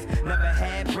last place, never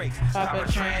had brakes.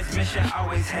 Papa Transmission,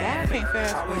 always had I can't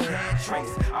fast always forward. had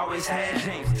trace, always had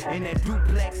James. In that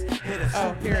duplex, hit a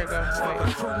Oh, here it goes. Fuck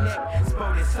Wait. a crew neck,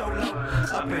 sported solo,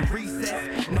 up in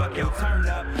recess. Fuck your turn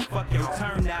up, fuck your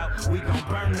turn out. We gon'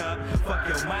 burn up, fuck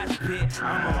your mosh pit.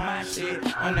 I'm on my shit.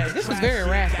 On that. This was very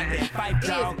rappy. Got that fight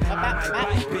dog, It is. I might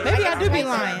bite, bitch. Maybe I do be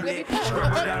lying. Maybe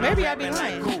Maybe I be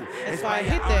lying. Cool. That's why I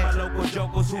hit All that. my local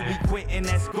jokers who be quitting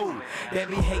at school. They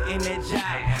be hating that job.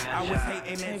 I was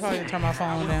hating that Let me probably too. turn my phone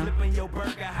I was down. flipping your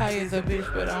burger High as a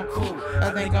bitch, but I'm cool.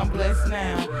 I think I'm blessed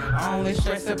now. I only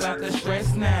stress about the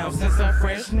stress now. Since I'm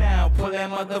fresh now, pull that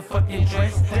motherfucking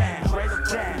dress down.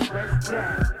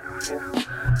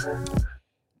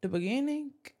 The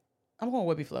beginning, I'm going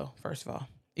Webby Flow, first of all.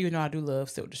 Even though I do love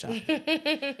Silk the Shop.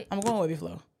 I'm going Webby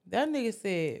Flow. That nigga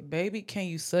said, baby, can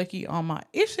you sucky on my...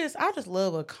 I just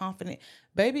love a confident...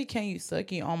 Baby, can you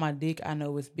sucky on my dick? I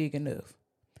know it's big enough.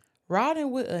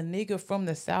 Riding with a nigga from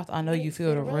the South, I know you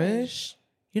feel the rush.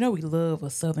 You know we love a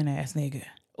southern ass nigga.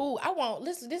 Ooh,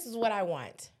 listen, this is what I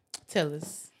want. Tell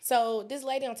us. So this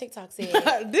lady on TikTok said...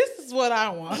 This is what I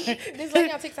want. This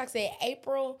lady on TikTok said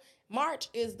March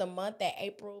is the month that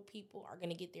April people are going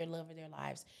to get their love of their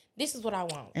lives. This is what I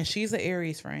want. And she's an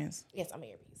Aries, friends. Yes, I'm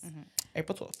Aries. Mm-hmm.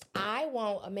 April 12th. I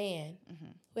want a man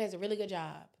who has a really good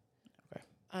job.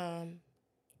 Okay.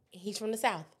 He's from the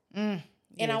South. And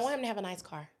I want him to have a nice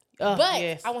car. But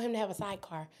I want him to have a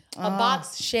sidecar. A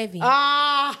box Chevy.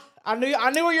 I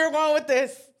knew where you were going with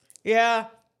this. Yeah.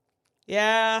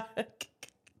 Yeah.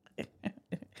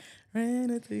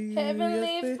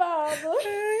 Heavenly Father.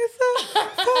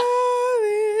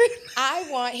 I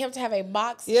want him to have a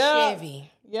box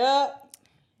Chevy. Yep.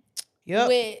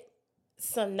 With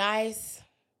some nice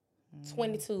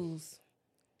 22s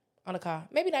on the car.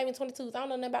 Maybe not even 22s. I don't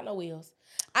know nothing about no wheels.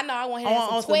 I know I want him to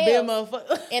have some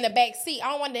 12s in the back seat.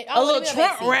 I don't want that. A little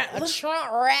trunk rattler. A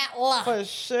trunk rattler. For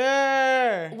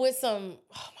sure. With some,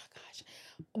 oh my gosh,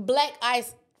 black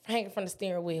ice hanging from the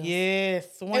steering wheel.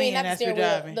 Yes. I mean, not the steering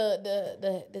wheel,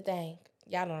 the thing.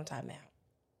 Y'all know what I'm talking about.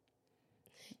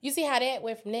 You see how that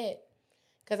went from that?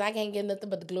 Because I can't get nothing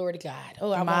but the glory to God.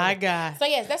 Oh, my God. So,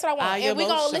 yes, that's what I want. And we're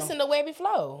going to listen to Webby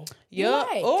Flow. Yep.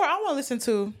 Right. Or I want to listen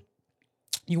to,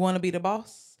 you want to be the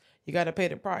boss? You got to pay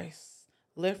the price.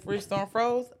 Left wrist on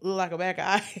froze, look like a bag of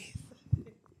ice.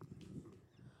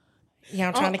 Yeah,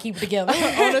 I'm trying to keep it together.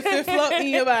 On the fifth floor in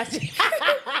your body. He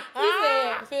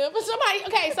said, Phil. But somebody,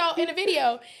 okay, so in the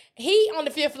video, he on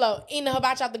the fifth floor eating the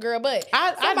hibachi out the girl butt.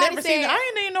 I never seen it. I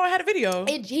didn't even know I had a video.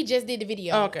 He just did the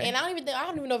video. Oh, okay. And I don't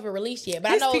even know if it released yet.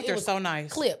 But His I know teeth it are was so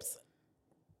nice. Clips.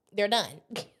 They're done.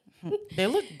 They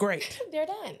look great. They're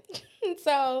done.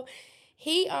 So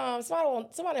he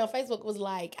somebody on Facebook was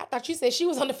like, I thought you said she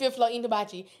was on the fifth floor eating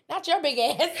hibachi. Not your big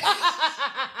ass.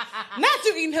 Not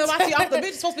you eating hibachi off the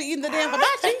bitch supposed to be eating the damn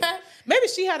hibachi. Maybe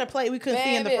she had a plate we couldn't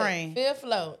see in the frame. Fifth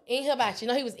floor eating hibachi.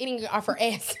 No, he was eating off her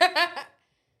ass.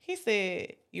 He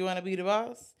said, you want to be the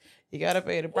boss? You got to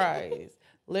pay the price.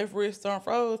 Left wrist on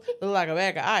froze, look like a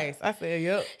bag of ice. I said,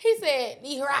 yep. He said,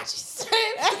 these hirachis.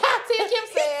 Tia Kim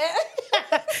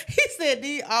said. He said,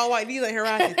 these all white, these are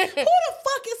hirachis. Who the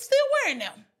fuck is still wearing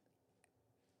them?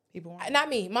 People want Not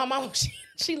me. My mama,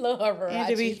 she love her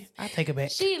hirachis. I take it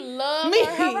back. She love her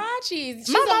hirachis.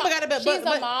 My mama got it back. She's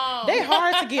a mom. They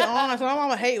hard to get on, so my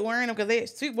mama hate wearing them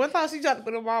because one time she tried to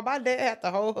put them on. My dad had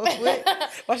to hold her foot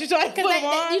while she tried to put them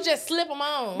on. You just slip them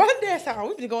on. My dad said, we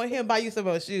need to go in here and buy you some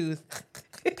more shoes.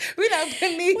 We're not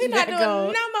putting these We're not doing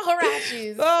no more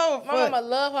hirachis. Oh, my mama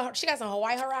love her. She got some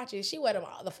Hawaii hirachis. She wear them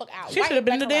all the fuck out. She should have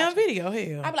been in the damn video.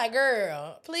 Hell. I be like,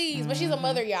 girl, please. But she's a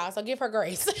mother, y'all, so give her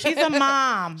grace. She's a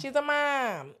mom. She's a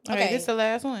mom. Okay, this is the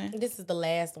last one. This is the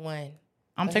last one.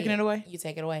 I'm taking it away. You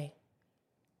take it away.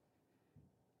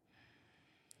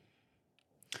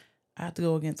 I have to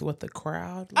go against what the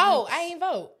crowd likes. Oh, I ain't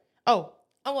vote. Oh,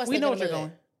 we know what you're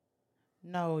going.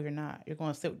 No, you're not. You're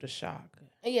going to sit with the shock.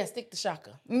 Yeah, stick the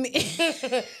shaka.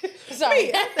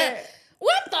 Sorry.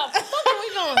 What the fuck are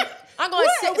we going? I'm going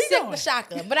to sit the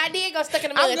shaka. But I did go stuck in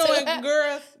the middle. I'm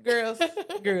going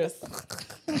girls.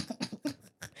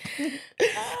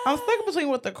 I'm stuck between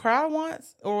what the crowd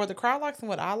wants or what the crowd likes and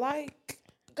what I like.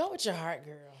 Go with your heart,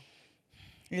 girl.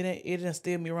 It didn't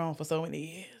steer me wrong for so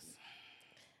many years.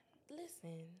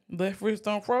 Listen. Left wrist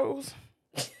on froze.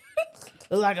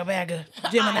 Look like a bag of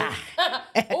Gemini.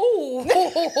 Ooh.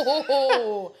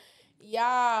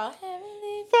 Y'all.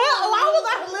 Why was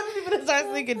I literally going to start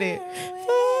singing that?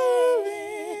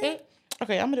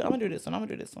 Okay, I'm gonna do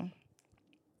this one.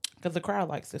 Because the crowd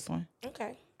likes this one.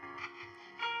 Okay.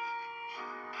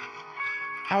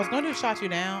 I was gonna do Shot You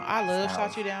Down. I love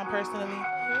Shot You Down personally,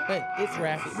 but it's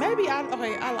rappy. Maybe I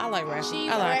like rappy.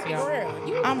 She's I like a rappy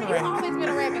girl. I'm a rappy. You've always been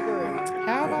a rappy girl.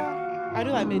 How about I do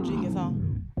like Mid Jenkins song.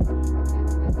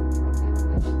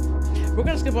 We're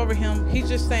gonna skip over him. He's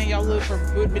just saying y'all look for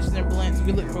good bitches and blunts.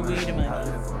 We look for weed and money.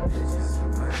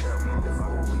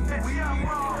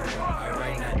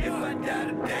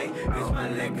 Bitch, my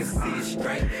legacy is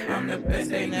straight. I'm the best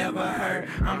they never heard.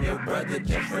 I'm your brother,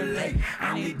 just relate.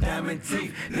 I need diamond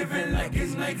teeth, living like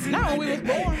it's 1998. Not when we was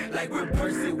born. Like when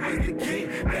Percy was the king,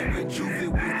 back when Juvie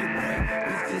was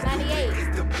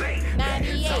the queen.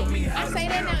 98. I say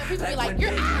that now, and people be like,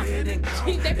 you're out. They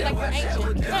be like, you're ancient.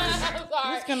 I'm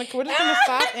sorry. We're just gonna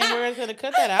stop and we're gonna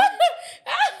cut that out.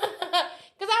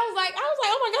 Cause I was like,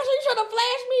 oh my gosh, are you trying to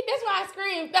flash me? That's why I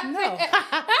screamed. No.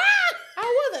 I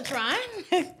wasn't trying.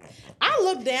 I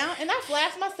looked down and I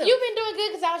flashed myself. You've been doing good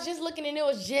because I was just looking and it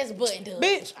was just buttoned up.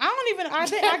 Bitch,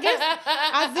 I guess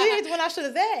I zigged when I should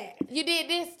have zagged. You did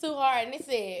this too hard and it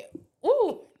said,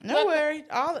 ooh. No worries.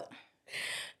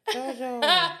 JoJo.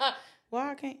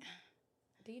 Why I can't?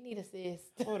 Do you need assist?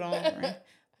 Hold on, friend.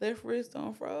 Left wrist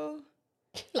on froze.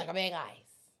 Like a bag of ice.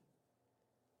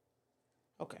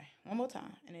 Okay, one more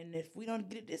time. And then if we don't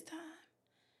get it this time,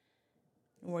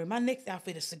 don't worry, my next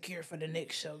outfit is secure for the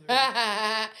next show, girl.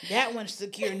 That one's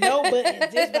secure. No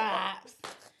buttons, just vibes.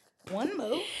 One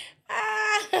move.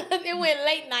 It went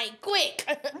late night quick.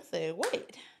 I said,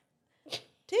 wait.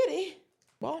 Titty.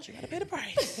 Boss, you gotta pay the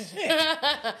price.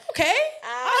 Okay.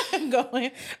 I'm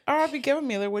going. R.I.P. Kevin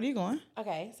Miller, where are you going?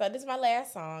 Okay, so this is my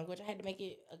last song, which I had to make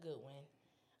it a good one.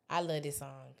 I love this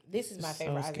song. This is my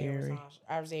favorite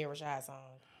Isaiah Rashad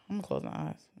song. I'm gonna close my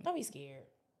eyes. Don't be scared.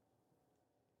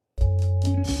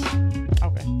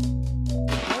 Okay.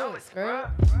 Oh,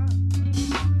 skirt.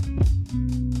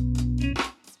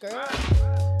 Skirt.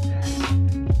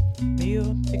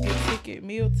 Meal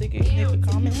ticket, nigga,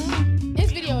 comment.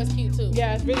 This video is cute too.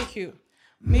 Yeah, it's really cute.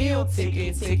 Meal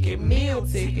ticket,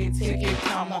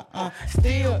 comma,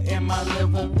 still in my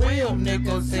liver, real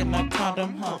niggas in my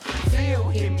condom, Feel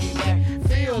hit me back,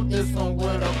 feel this one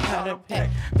with a powder pack,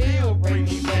 feel bring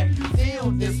me back, feel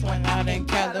this one out in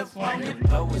California. The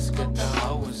blow is good, the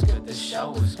hoe is good, the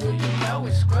show is good, you know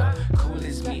it's good. Cool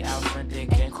as me out front, they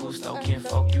can cool, stoking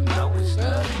folk, you know it's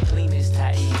good. Clean as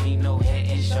tight, no head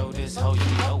and shoulders, ho,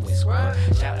 you know it's good.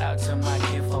 Shout out to my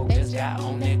kid folk, just got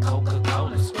on that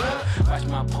Coca-Cola squad. Watch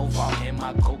my profile in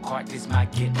my go-kart, this my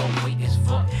getaway is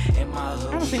fuck. In my hood,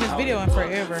 I haven't seen this video in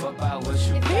forever.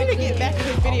 You need to get back to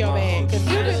his video bag, because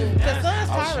Son's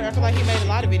Tyler, I feel like he made a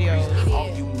lot of videos. All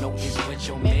you know is what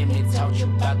your mammy taught you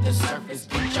about the surface,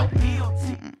 bitch, your meal.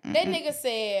 That nigga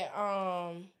said,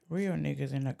 Real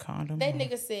niggas in a condom. that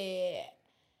nigga said,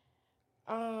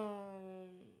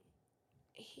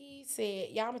 he said,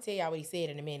 y'all, I'm gonna tell y'all what he said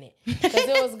in a minute, because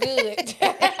it was good.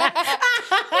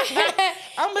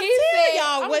 I'm gonna tell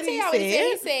y'all what he said.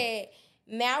 He said,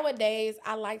 nowadays,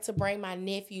 I like to bring my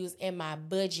nephews and my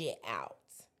budget out.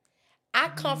 I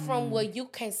come from where you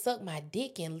can't suck my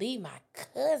dick and leave my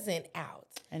cousin out.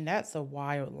 And that's a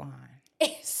wild line.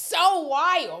 It's so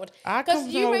wild. I come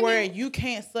from where you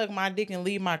can't suck my dick and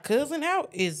leave my cousin out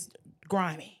is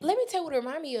grimy. Let me tell you what it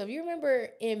reminded me of. You remember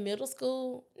in middle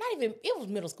school, it was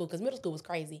middle school, because middle school was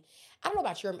crazy. I don't know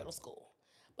about your middle school,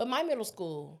 but my middle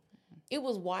school, it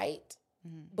was white,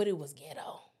 but it was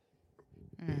ghetto.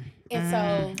 And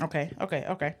so...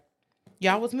 Okay.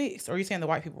 Y'all was mixed, or are you saying the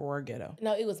white people were ghetto?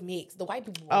 No, it was mixed. The white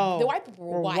people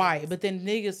were white. But then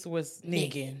niggas was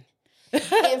nigging.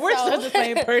 We're still the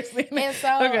same person. And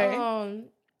so,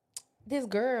 this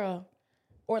girl,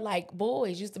 or like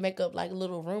boys, used to make up like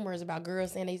little rumors about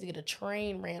girls saying they used to get a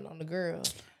train ran on the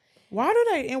girls. Why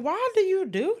do you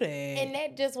do that? And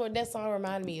that's just what that song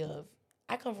reminded me of.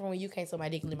 I come from when you can't suck my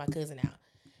dick and leave my cousin out.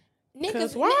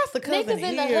 Niggas, why is the cousin niggas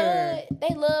in the hood,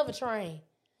 they love a train.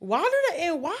 Why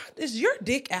is your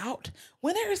dick out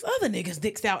when there's other niggas'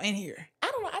 dicks out in here?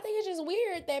 I don't know. I think it's just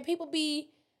weird that people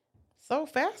be so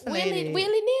fascinated.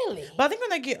 Willy-nilly. But I think when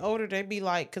they get older, they be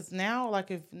like, because now, like,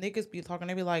 if niggas be talking,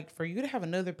 they be like, for you to have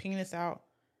another penis out,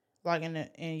 like, and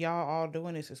y'all all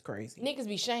doing this is crazy. Niggas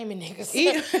be shaming niggas.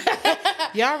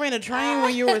 Y'all ran a train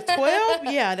when you were 12?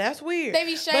 Yeah, that's weird. They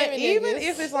be shaming But even niggas.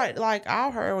 if it's like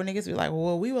I heard when niggas be like,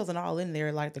 well, we wasn't all in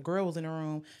there. Like, the girl was in the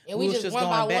room. And we just one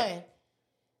by one.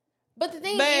 But the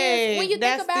thing is, when you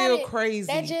think about still it, crazy.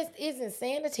 That just isn't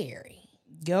sanitary.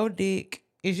 Yo, dick.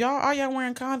 Are y'all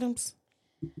wearing condoms?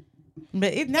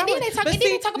 But now they talk about the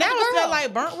it girl. smell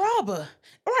like burnt rubber.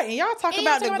 Right, and y'all talk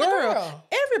about the girl.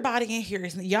 Everybody in here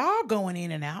is y'all going in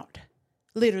and out.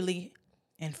 Literally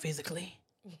and physically.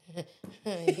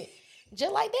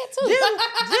 Just like that too. just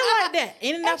like that.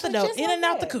 In and out the door. In and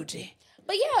out the coochie.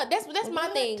 But yeah, that's my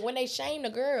thing. When they shame the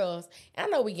girls, and I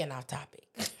know we getting off topic.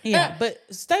 Yeah, but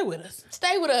stay with us.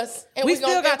 Stay with us. And we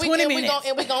still got 20 minutes.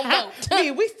 And we gonna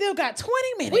vote. We still got 20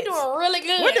 minutes. We're doing really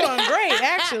good. We're doing great,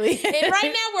 actually. And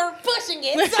right now we're pushing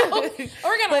it. So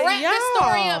we're gonna wrap this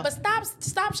story up. But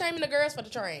stop shaming the girls for the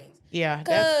trains. Yeah,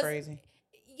 that's crazy.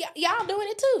 Y'all doing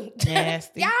it too.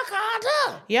 Nasty. Y'all called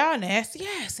up. Y'all nasty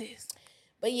asses.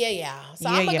 But yeah, y'all. So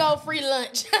I'm gonna go free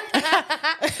lunch.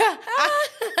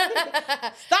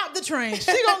 Stop the train.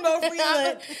 She gonna go free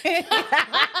lunch.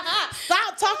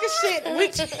 Stop talking shit. I'm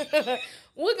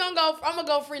gonna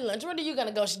go free lunch. Where are you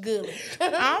gonna go, Shgully?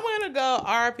 I'm gonna go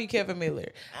R.I.P. Kevin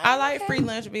Miller. I like free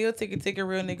lunch, meal ticket,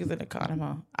 real niggas in the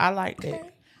condom. I like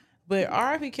that. But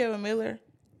R.I.P. Kevin Miller,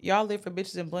 y'all live for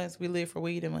bitches and blunts. We live for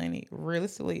weed and money.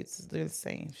 Realistically, it's the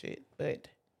same shit, but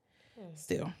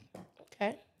still.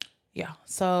 Okay. Yeah.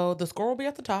 So the score will be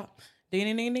at the top. Ding,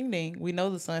 ding, ding, ding, ding. We know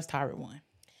the Suns Tyrant won.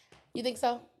 You think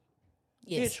so?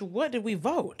 Yes. Bitch, what did we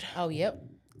vote? Oh,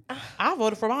 I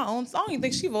voted for my own song. You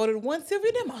think she voted one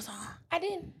Sylvia Demo song? I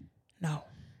didn't. No.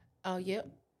 Oh, yep.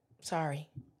 Sorry.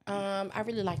 I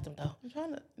really liked them though. I'm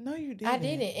trying to. No, you didn't. I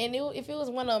didn't, and if it was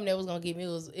one of them that was gonna get me,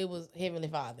 it was Heavenly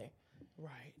Father.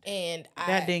 Right. And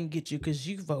that didn't get you because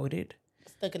you voted.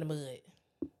 Stuck in the mud.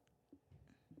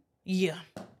 Yeah.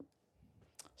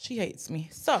 She hates me.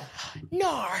 So,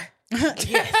 Nar.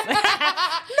 yes.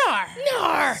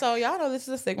 Nar. So y'all know this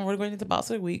is a segment we're going into Box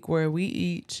of the Week where we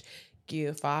each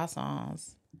give 5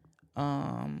 songs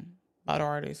about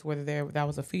artists, whether that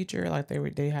was a feature, like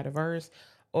they had a verse,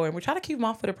 or we try to keep them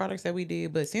off for the projects that we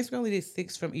did. But since we only did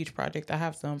 6 from each project, I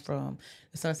have some from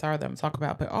the Sunstar that I'm talking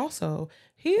about. But also,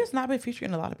 he has not been featured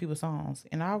in a lot of people's songs,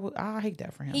 and I hate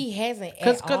that for him. He hasn't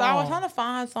because I was trying to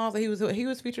find songs that he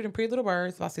was featured in Pretty Little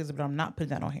Birds by SZA, but I'm not putting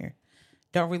that on here.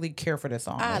 Don't really care for that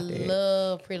song. I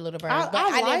love Pretty Little Birds, but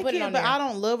I didn't like put it on but there. I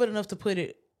don't love it enough to put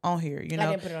it on here. You know,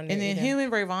 I didn't put it on there and then either. him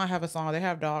and Rayvon have a song. They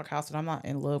have Doghouse, and I'm not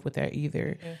in love with that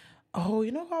either. Mm. Oh,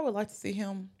 you know who I would like to see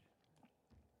him?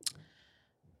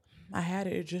 I had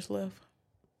it just left.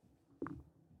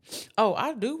 Oh,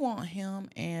 I do want him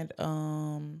and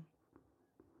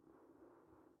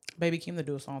Baby Keem to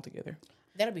do a song together.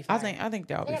 That'll be fine. I think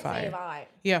that'll be fine.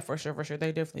 Yeah, for sure.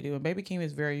 They definitely do. And Baby Keem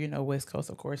is very, West Coast.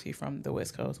 Of course, he's from the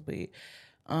West Coast, but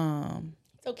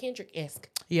so Kendrick-esque.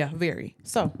 Yeah, very.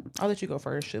 So I'll let you go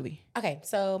first, Shelly. Okay,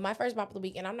 so my first bop of the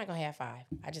week, and I'm not gonna have 5.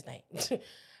 I just ain't.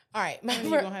 All right, How many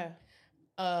you gonna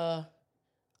have?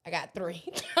 I got 3.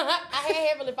 I had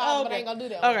Heavenly Father, but I ain't gonna do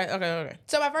that. Okay.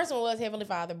 So my first one was Heavenly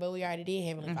Father, but we already did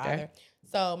Heavenly Father.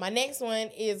 So my next one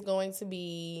is going to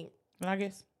be. I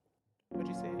guess. What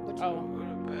you said?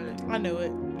 I knew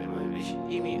it.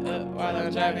 Eat me up while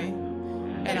I'm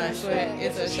driving, and I swear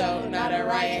it's a show, not a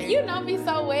riot. You know me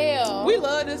so well. We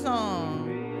love this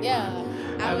song. Yeah.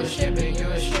 I was stripping, you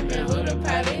was stripping, who the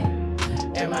private?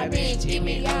 And my bitch eat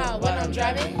me out when I'm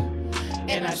driving.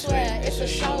 And I swear it's a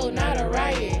show, not a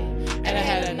riot. And I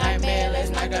had a nightmare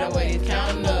last night, got away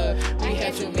counting up. We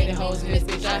had too many hoes in this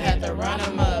bitch, I had to run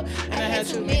them up. And I had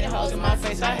too many hoes in my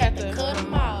face, I had to cut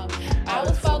them off. I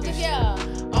was focused, yeah,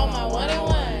 on my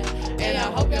 1-on-1. And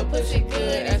I hope your pussy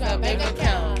good as my bank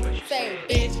account. Say,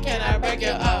 bitch, can I break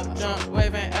your up? Jump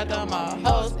waving at the mall.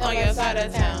 Hoes on your side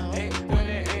of town.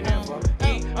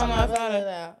 On my side of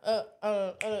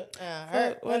town.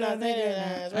 Hurt when I think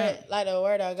it's red, like the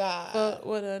word of God. Fuck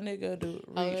what a nigga do.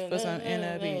 Reach for some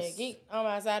inner beast. Geek on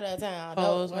my side of town.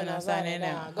 Hoes when I'm sliding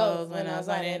down. Goes when I'm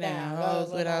sliding down.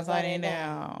 Goes when I'm sliding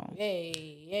down.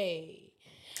 Yay.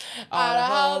 All the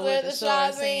hoes with the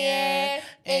shots in,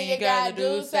 and you gotta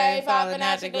do say popping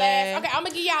out your glass. Okay, I'm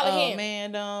gonna give y'all a hint. Oh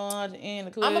man, don't in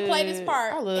the club. I'm gonna play this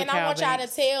part, and I want y'all to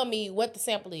tell me what the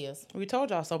sample is. We told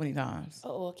y'all so many times.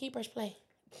 Oh, keep press play.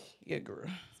 Yeah, girl.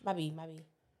 My B.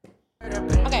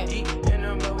 Okay.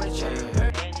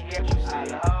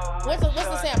 What's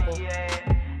the sample?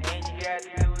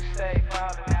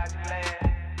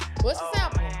 What's the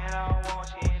sample?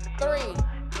 3,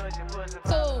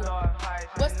 2.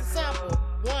 What's the sample?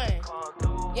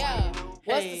 1. Yeah.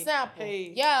 What's the sample?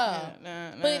 Yeah.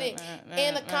 Put it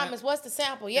in the comments. What's the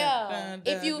sample? Yeah.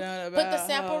 If you put the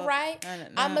sample right,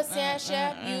 I'ma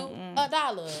share you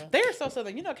 $1. They're so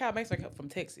southern. You know, Cal Banks are from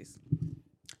Texas.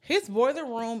 His boiler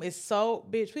room is so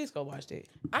bitch. Please go watch that.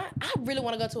 I really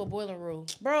want to go to a boiler room,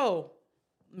 bro.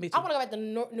 Me too. I want to go back to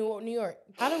New York.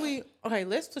 How do we? Okay,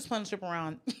 let's just plan the trip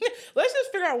around. Let's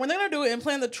just figure out when they're gonna do it and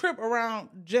plan the trip around.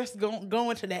 Just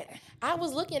going to that. I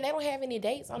was looking. They don't have any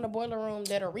dates on the boiler room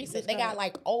that are recent. They got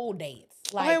like old dates.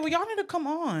 Like, okay, well y'all need to come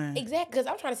on. Exactly, because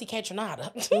I'm trying to see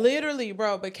Katronada. Literally,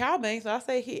 bro. But Cal Banks, I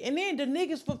say he, and then the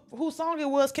niggas whose song it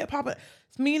was kept popping.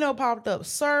 Smino popped up.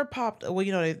 Sir popped up. Well,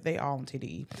 you know they all on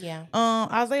TDE. Yeah.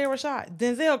 Isaiah Rashad.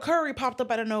 Denzel Curry popped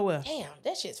up out of nowhere. Damn,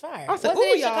 that shit's fire. I said, was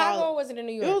it in Chicago or was it in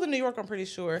New York? It was in New York, I'm pretty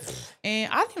sure. And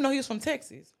I didn't even know he was from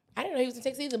Texas. I didn't know he was in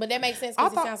Texas either, but that makes sense I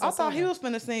because he sounds so thought similar. he was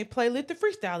finna play Lift the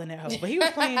Freestyle in that hoe, but he was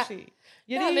playing shit.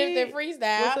 You Lift the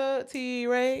Freestyle. What's up,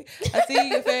 T-Ray? I see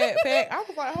you, fat pack. I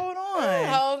was like, hold on.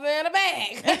 Hoes in the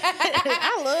bag.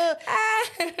 I love.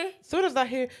 As soon as I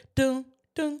hear dun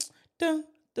dun dun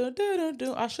dun dun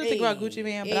dun, I should think about Gucci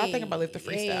Man, but I think about Lift the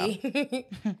Freestyle.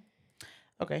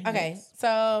 Okay. Okay. Next.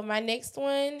 So my next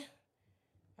one.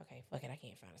 Okay, fuck it. I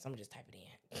can't find it. So I'm gonna just type it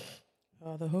in.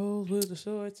 All the hoes with the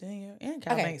shorts in your and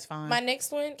Cal Banks fine. My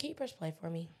next one. Can you press play for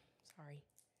me? Sorry.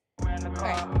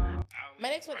 Okay. My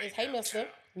next one is Hey Mister.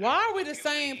 Why are we the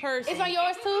same person? It's on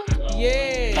yours too?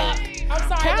 Yeah. Fuck. I'm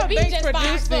sorry. Cal the beat Banks just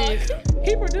produced this.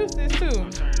 He produced this too.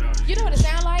 You know what it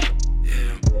sound like?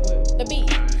 The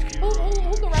beat. Who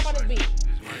can rap on this beat?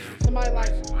 Somebody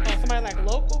like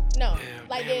local? No.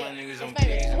 Like that. It's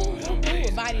famous. Who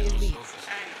would buy this beat?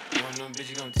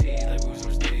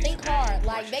 Think hard.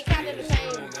 Like they kind of the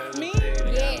same. Me?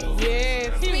 Yes.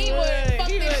 Yes, Sweet would fuck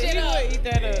this shit up. He would eat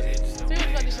that up. Sweet would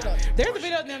fuck this shit up. There's a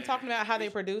video of them talking about how they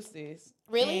produce this.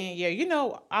 Really? And yeah, you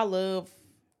know, I love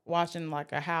watching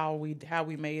like how we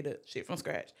made a shit from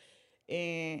scratch.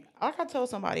 And like I told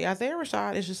somebody, Isaiah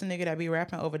Rashad is just a nigga that be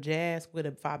rapping over jazz with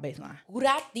a 5 bass line.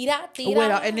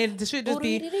 And then the shit just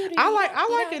be. I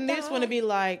like in this when it be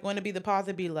the pause,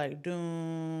 it be like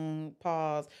doom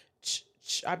pause.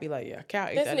 I'd be like, yeah, Cal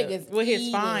ate This that nigga's up with his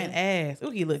eating. fine ass.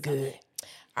 Ooh, he look good.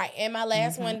 All right, and my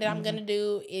last one that I'm gonna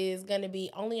do is gonna be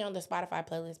only on the Spotify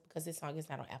playlist because this song is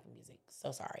not on Apple Music.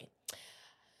 So sorry.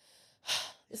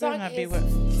 The song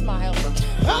is Smile.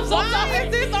 I'm so sorry.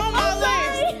 Is this on my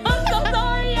list? I'm so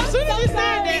sorry. As soon as you said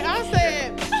that, I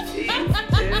said,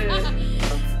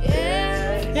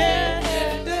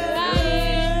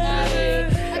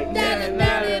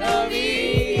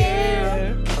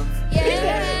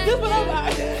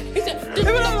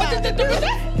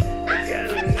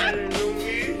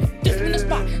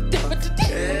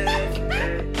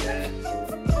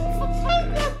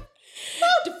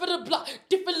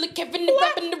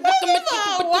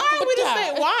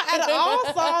 why out of all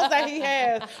songs that he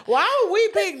has, why would we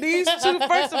pick these two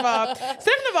first of all?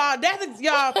 Second of all, that's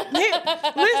y'all.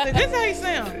 Listen, this how he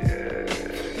sound.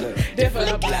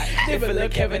 Different black,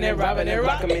 different Kevin and Robin and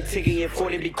Rockham and Tiggy and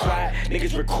 40 be quiet.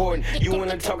 Niggas recording. You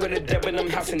wanna talk to the devil and I'm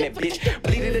housing that bitch.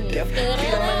 Bleed it to death. Feed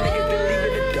on my niggas then leave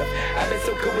it to death. I've been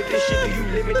so good with this shit. Do you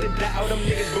live it to die? All them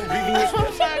niggas believing your stuff.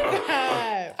 Oh my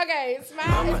God. Okay,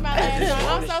 Smile is my last song.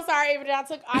 I'm so sorry if I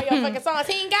took all your fucking songs.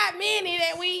 He ain't got many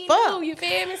that we do, you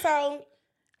feel me? So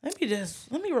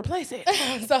let me replace it.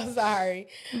 I'm so sorry.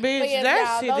 Bitch, yes,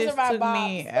 that y'all, shit those just are my took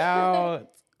me bops. out.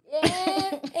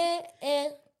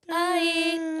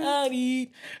 I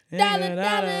need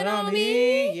dollar on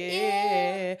me.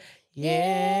 Yeah.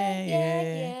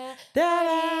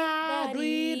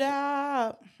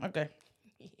 Okay.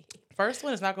 First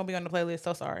one is not gonna be on the playlist,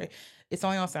 so sorry. It's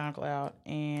only on SoundCloud,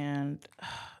 and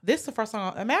this is the first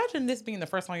song. Imagine this being the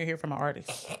first song you hear from an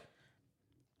artist.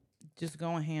 Just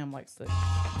going ham like such.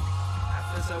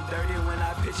 I feel so dirty when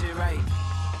I pitch it right.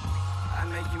 I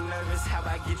make you nervous how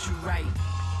I get you right.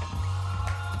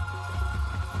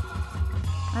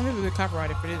 I'm gonna be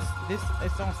copyrighted for this.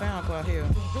 It's on SoundCloud here.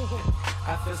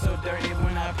 I feel so dirty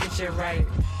when I pitch it right.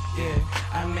 Yeah,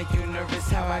 I make you nervous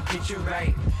how I get you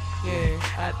right. Yeah,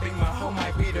 I think my hoe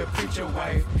might be the preacher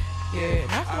wife. Yeah,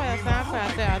 That's why on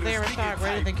SoundCloud said Isaiah Rashad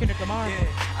greater than Kendrick Lamar. Yeah,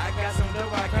 I got some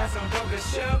dope to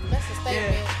ship. That's a statement.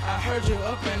 Yeah, I heard you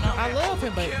up and up. I love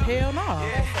him, but hell no.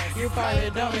 Yeah, you probably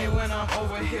don't me when I'm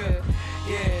over here.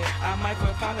 Yeah, I might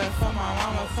put pocket for my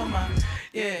mama, for my.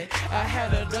 Yeah, I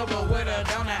had a double with a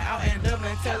donut out in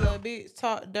Dublin. Tell a bitch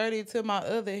talk dirty to my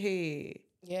other head.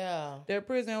 Yeah. The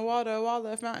prison water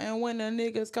fountain when the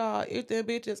niggas call. If the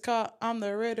bitches call, I'm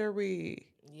the rhetoric.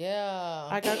 Yeah.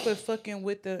 I got quit fucking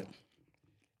with the.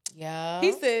 Yeah.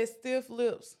 He said stiff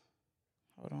lips.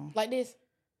 Hold on. Like this.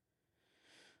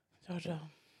 JoJo.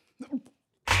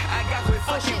 I got quit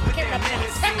fucking with that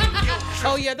menacing.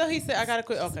 Oh yeah, though he said I gotta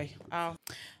quit. Okay.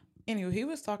 Anyway, he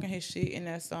was talking his shit in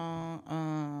that song.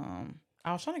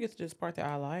 I was trying to get to this part that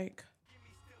I like.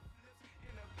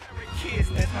 Kids,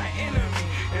 that's my enemy.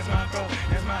 That's my bro,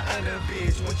 that's my other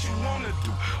bitch. What you wanna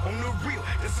do on the real?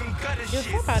 There's some gutter shit.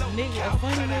 Just about a nigga, a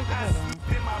funny nigga.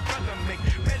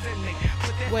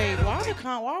 Wait, why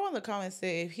one of the comments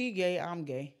said if he gay, I'm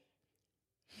gay?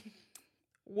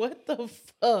 What the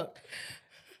fuck?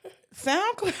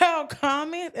 SoundCloud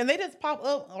comments, and they just pop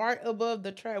up right above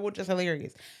the track, which is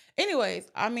hilarious. Anyways,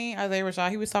 Isaiah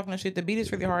Rashad, he was talking to shit. The beat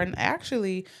is really hard. And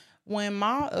actually, when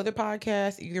my other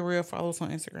podcast, Either Real, follows on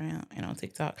Instagram and on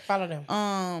TikTok. Follow them.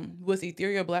 Was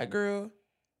Ethereal Black Girl.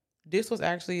 This was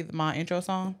actually my intro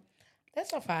song.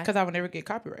 That's so fine. Because I would never get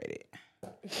copyrighted.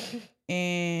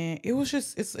 And it was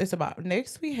just, it's about,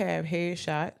 next we have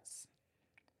Headshots.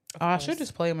 I should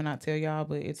just play them and not tell y'all,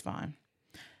 but it's fine.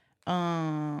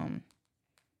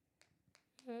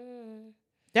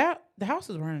 The house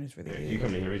is burning is really You good.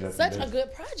 come in here, reach Such a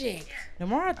good project. The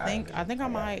more I think I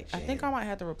might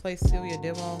have to replace Sylvia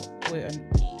Demo with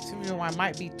Sylvia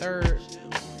might be third,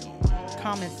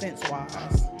 common sense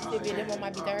wise. Sylvia Demo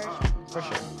might be third. For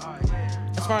sure.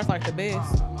 As far as like the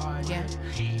best. Yeah.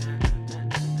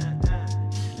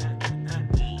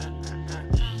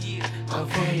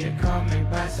 Okay, you caught me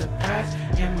by surprise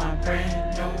in my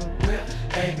brand new whip.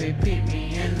 Baby, peep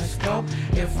me in the scope.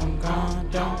 If I'm gone,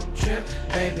 don't trip.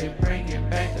 Baby, bring it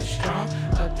back the strong.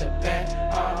 Up the back,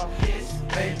 all hits,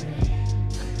 baby.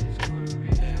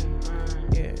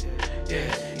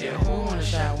 Yeah. Who wanna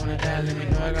wanna shot, wanna die, let me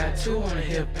know I got two on the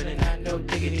hip, and then I know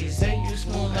diggity. Say you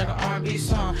smooth like an R&B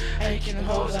song. Aching the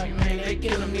hoes like man, they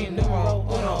killing me. Numero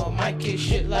uno, might kick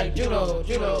shit like judo,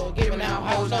 giving out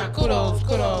hoes on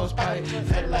kudos, probably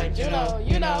fed like judo,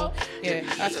 you know. Yeah,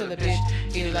 I tell a bitch,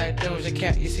 eat it like Doja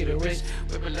Cat, you see the wrist,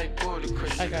 whip it like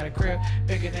Budapest. I got a crib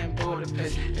bigger than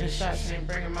Budapest, and the shots ain't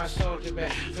bringing my soldier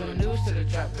back. From the news to the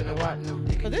drop, and the watch new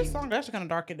dick. So this song is actually kind of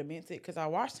dark and demented because I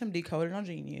watched him decode it on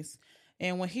Genius.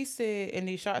 And when he said, and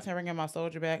these shots ain't bringing my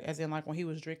soldier back, as in like when he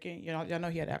was drinking, you know, y'all know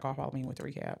he had alcohol problem when he went to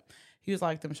rehab. He was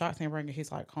like, them shots ain't bringing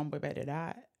his like homeboy back to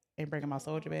die and bringing my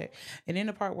soldier back. And then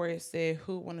the part where it said,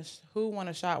 who want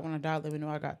a shot, want to die, let me know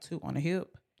I got two on the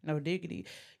hip. No diggity.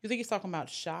 You think he's talking about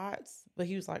shots, but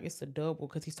he was like, it's a double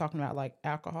because he's talking about like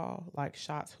alcohol, like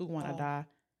shots. Who want to die,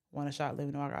 want a shot, let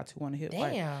me know I got two on the hip.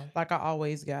 Damn. Like I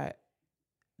always got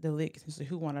the lick.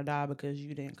 Who want to die because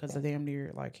you didn't, because of damn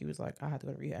near, like he was like, I had to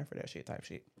go to rehab for that shit type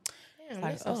shit. Damn,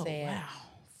 like, that's so sad. Wow,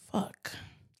 fuck.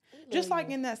 Just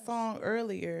like in that song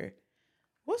earlier,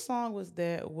 what song was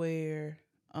that where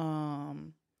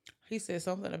he said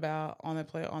something about on the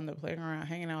playground,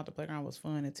 hanging out at the playground was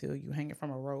fun until you hanging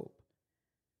from a rope.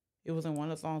 It was in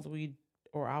one of the songs I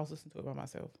was listening to it by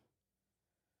myself.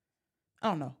 I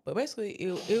don't know, but basically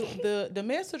the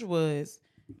message was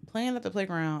playing at the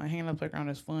playground and hanging at the playground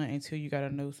is fun until you got a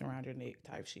noose around your neck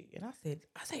type shit. And I said,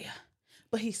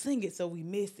 but he sing it so we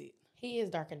miss it. He is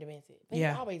dark and demented. But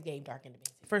Yeah. He always gave dark and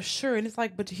demented. For sure. And it's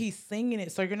like, but he's singing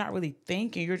it so you're not really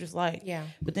thinking. You're just like, Yeah.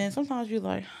 But then sometimes you're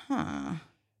like,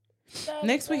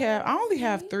 Next we have, I only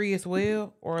have 3 as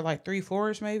well, or like 3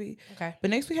 4-ish maybe. Okay. But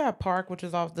next we have Park, which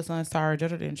is off the Sun's Tower.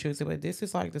 Jojo didn't choose it, but this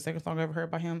is like the second song I ever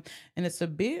heard by him. And it's a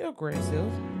bit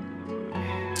aggressive.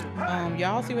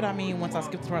 Y'all see what I mean once I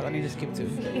skip the part I need to skip to.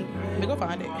 Let me go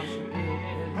find it.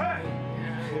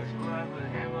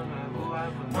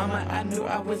 Mama, I knew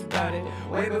I was about it.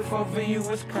 Way before venue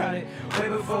was crowded. Way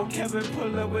before Kevin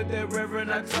pull up with that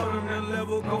reverend. I told him the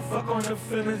level, go fuck on the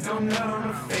feelings, don't nut on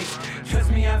the face. Trust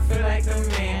me, I feel like the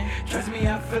man. Trust me,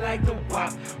 I feel like the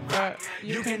wop. Right.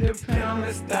 You can depend on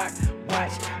the stock.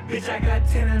 Watch, bitch, I got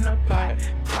 10 in the pot.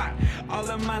 All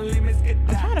of my limits get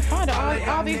die. I'm trying to find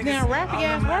all these damn rappy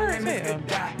ass words here.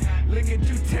 Look at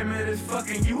you timid as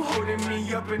fucking, you holding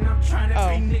me up and I'm trying to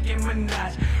be Nicki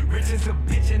Minaj. Rich as a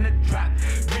bitch in the drop,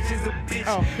 bitch is a bitch.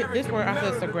 Oh, this word I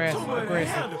feel aggressive.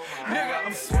 Nigga,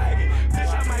 I'm swagging.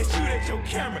 Bitch, I might shoot at your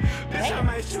camera. Bitch, I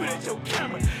might shoot at your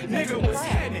camera. Nigga, what's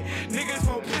happening? Niggas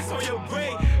won't piss on your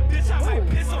grave. Bitch, I might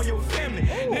piss on your family.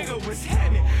 Nigga, what's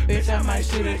happening? Bitch, I might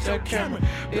shoot at your camera.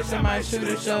 Bitch, I might shoot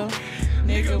at your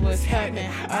nigga, what's happening?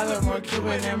 I look more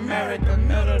Cuban than married. The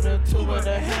middle, the two of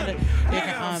the handle.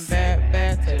 Nigga, I'm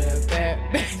back to the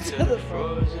back to the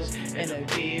frozen and the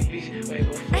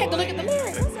BB. I had to look at the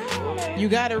lyrics. You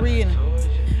gotta read them.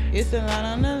 It's a line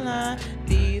on the line.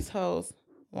 These hoes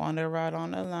wander right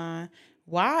on the line.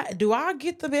 Why do I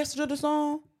get the message of the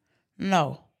song?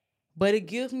 No, but it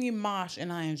gives me mosh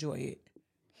and I enjoy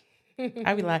it.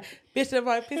 I be like, bitch, if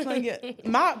I piss on you,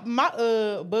 my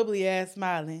bubbly ass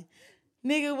smiling.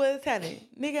 Nigga, what's happening?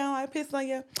 Nigga, I might piss on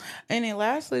you. And then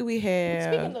lastly, we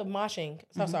have. Speaking of moshing,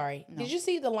 sorry. No. Did you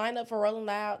see the lineup for Rolling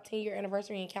Loud 10-year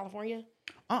anniversary in California?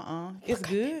 It's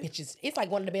good. Bitches. It's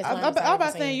like one of the best lineups. I was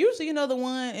about saying, usually, the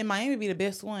one in Miami be the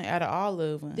best one out of all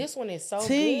of them. This one is so 10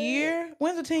 good. 10-year?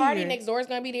 When's the 10 year? Party Next Door is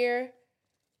going to be there.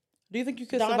 Do you think you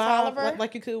could Don survive Toliver,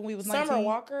 like you could when we was 19? Summer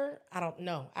Walker? I don't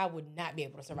know. I would not be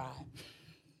able to survive.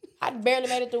 I barely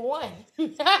made it through one. We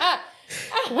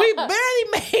barely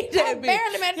made that bitch.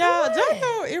 Barely made it Y'all, through one.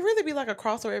 JoJo, it really be like a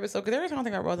crossover episode. Because every time I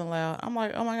think I Rolling Loud, I'm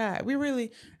like, oh my God, we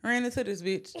really ran into this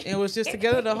bitch and was just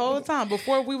together the whole time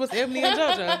before we was Ebony and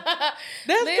JoJo.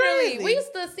 That's literally crazy. We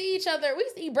used to see each other. We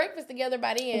used to eat breakfast together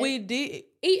by then. We did.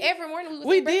 Eat every morning.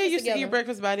 We did used to eat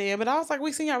breakfast by then, but I was like,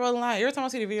 we seen y'all Rolling Loud. Every time I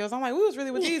see the videos, I'm like, we was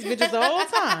really with these bitches the whole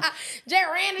time. Just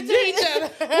ran into each other.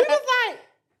 We was like.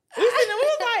 We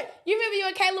was like, you remember you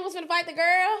and Kayla was finna fight the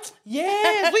girl?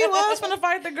 Yes, we was finna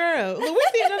fight the girl. Look, we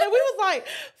see each other. We was like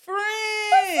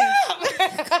friends.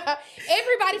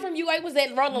 Everybody from UA was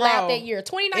at Rolling Loud that year.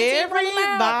 2019 Rolling Loud.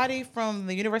 Everybody from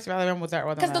the University of Alabama was at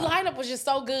Rolling Loud. Because the lineup was just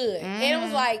so good. And it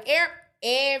was like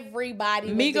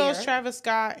everybody was Migos, there. Travis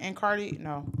Scott, and Cardi.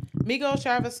 No. Migos,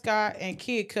 Travis Scott, and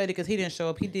Kid Cudi, because he didn't show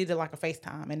up. He did it like a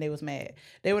FaceTime, and they was mad.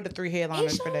 They were the 3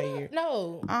 headliners for that year.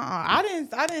 No. I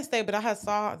didn't stay, but I had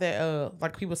saw that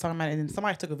like people was talking about it, and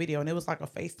somebody took a video, and it was like a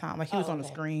FaceTime, like he was on the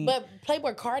screen. But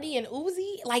Playboy Cardi and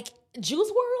Uzi, like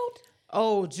Juice WRLD.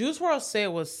 Oh, Juice WRLD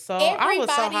set was so. I was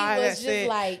so high that set.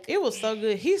 Like, it was so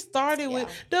good. He started with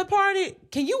the party.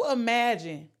 Can you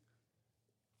imagine?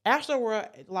 Afterward,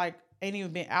 like ain't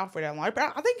even been out for that long.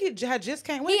 I think it had just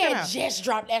came. When He it came had out? just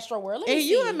dropped Astro World. And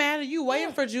you imagine you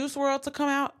waiting for Juice WRLD to come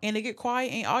out and it get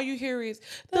quiet and all you hear is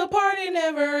the party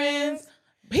never ends.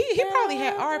 He probably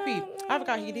had RP. I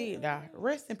forgot he did die.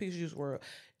 Rest in peace, Juice WRLD.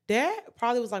 That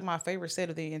probably was like my favorite set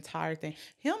of the entire thing.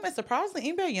 Him and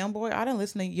surprisingly, NBA YoungBoy. I didn't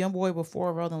listen to YoungBoy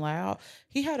before Rolling Loud.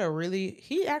 He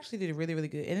actually did really, really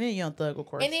good. And then Young Thug, of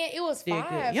course. And then it was did fine.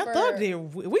 good. Young Thug did.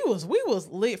 We was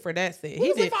lit for that set.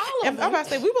 He did. I'm about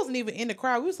to say we wasn't even in the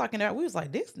crowd. We was like in that. We was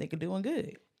like, this nigga doing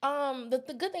good.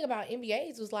 The good thing about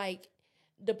NBA's was like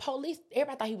the police.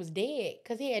 Everybody thought he was dead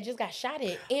because he had just got shot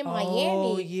at in Miami.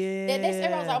 Oh yeah.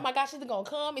 Everyone was like, oh my gosh, is he gonna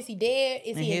come? Is he dead?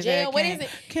 Is he in jail? What is it?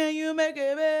 Can you make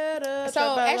it better?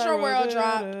 So Astro World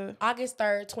dropped August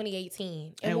 3rd,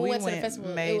 2018. And when we went to the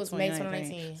festival, it was May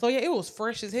 2019. So yeah, it was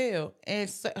fresh as hell. And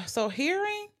so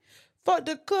hearing fuck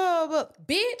the club up,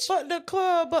 bitch. Fuck the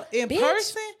club up in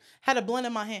person. Had a blunt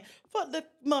in my hand. Fuck the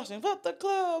motion. Fuck the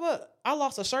club up. I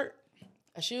lost a shirt.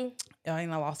 A shoe? I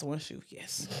lost one shoe.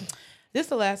 Yes. This is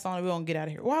the last song that we're gonna get out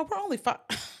of here. Wow, we're only 5.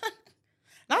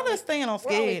 Not us staying on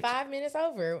schedule. We're only 5 minutes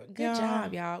over. Good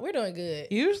job, y'all. We're doing good.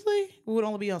 Usually, we would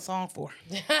only be on song 4.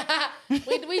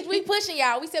 we pushing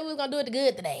y'all. We said we was gonna do it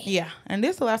good today. Yeah, and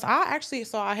this is the last. I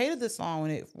hated this song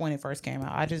when it first came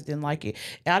out. I just didn't like it.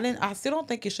 And I still don't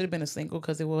think it should have been a single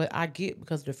because I get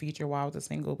because of the feature why it was a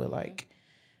single, but like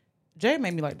Jay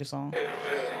made me like this song.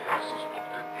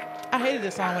 I hated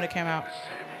this song when it came out.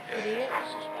 You did?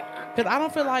 Because I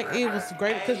don't feel like it was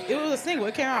great. Because it was a single.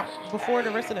 It came out before the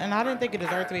rest of it. And I didn't think it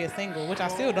deserved to be a single, which I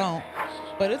still don't.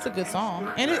 But it's a good song.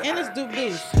 And it's Duke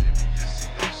Deuce.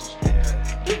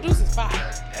 Duke Deuce is fire.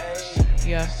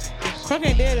 Yeah. Crunk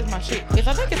Ain't Dead is my shit.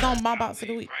 I think it's on my box of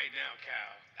the week. Right now,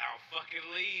 Cal. I'll fucking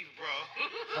leave, bro.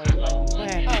 Oh,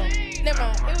 never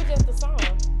mind. It was just the song.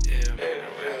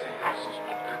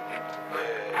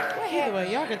 Either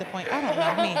way, y'all get the point. I don't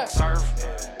know me. Surf,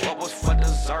 what was for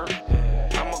dessert?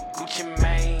 I'm a Gucci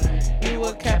man. You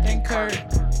a Captain Kirk.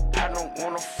 I don't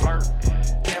wanna flirt.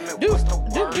 Tell me Dude, what's the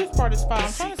word? this part is fine.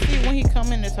 I'm trying to see when he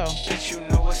come in this hole. Bitch, you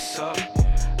know what's up.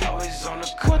 Always on the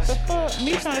What the fuck?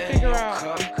 Me trying to figure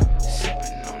out.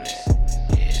 Sipping on this.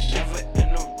 Yeah, never in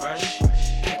a rush.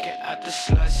 Packing out the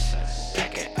slush.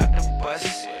 Packing out the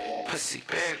bus. Pussy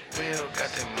big wheel. Got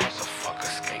them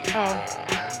motherfuckers skating. Oh.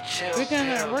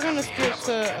 We're gonna skip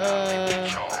to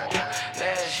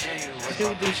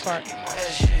do this part.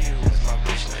 Last year you was my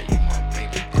bitch, now you my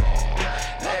baby girl.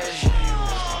 Last year you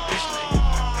was my bitch, now you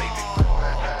my baby girl.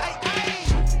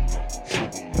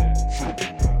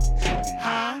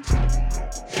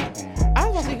 I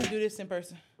was gonna see him do this in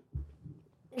person.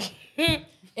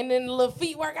 And then the little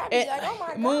feet work. I be like, oh my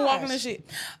god. Moonwalking and shit.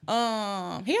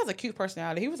 He has a cute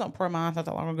personality. He was on Poor Minds not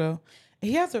that long ago.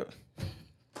 He has a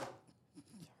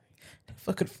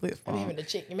fucking flip phone. I'm even a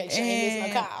chick. You make sure he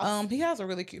gets no calls. He has a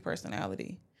really cute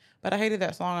personality. But I hated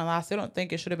that song, and I still don't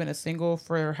think it should have been a single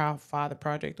for how far the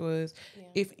project was. Yeah.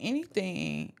 If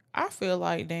anything, I feel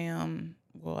like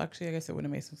well, actually, I guess it would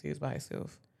have made sense if he was by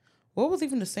himself. What was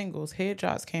even the singles?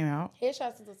 Headshots came out.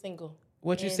 Headshots is a single.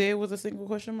 What you said was a single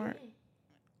question mark? Mm-hmm.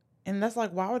 And that's like,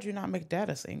 why would you not make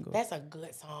that a single? That's a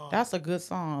good song. That's a good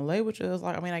song. Lay With You was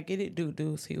like, I mean, I get it, Duke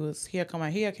Deuce. He had came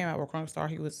out with Crunk Star.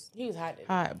 He was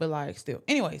hot, but like still.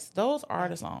 Anyways, those are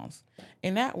the songs.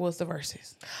 And that was the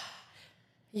verses.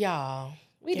 Y'all,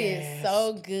 we did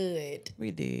so good. We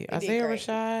did. Isaiah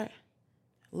Rashad,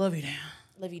 love you down.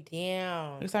 Love you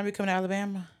down. Next time we come to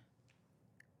Alabama,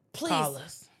 please call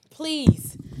us.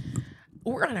 Please.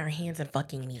 We're on our hands and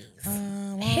fucking knees.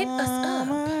 Hit us up.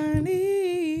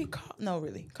 No,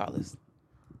 really, call us.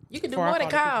 You can do more than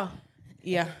call.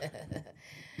 Yeah.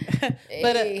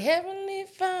 But hey, Heavenly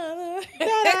Father.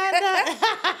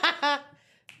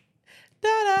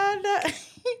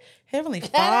 Heavenly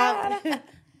Father.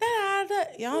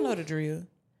 Y'all know the drill.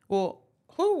 Well,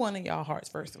 who won in y'all hearts,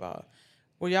 first of all?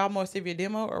 Were y'all more Severe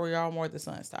Demo or were y'all more The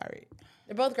Sun Stirade?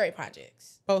 They're both great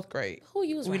projects. Both great. Who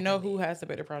you was We know who has the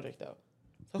better project, though.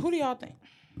 So who do y'all think?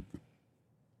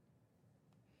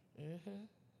 Mm-hmm.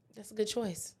 That's a good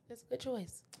choice.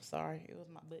 Sorry, it was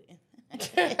my button.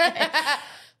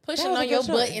 Pushing on your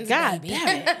buttons, God baby.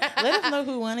 damn it. Let us know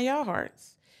who won in y'all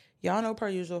hearts. Y'all know, per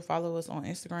usual, follow us on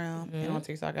Instagram and on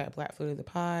TikTok at Blackfooted the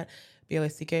Pod,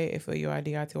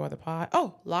 BLSTK, the Pod.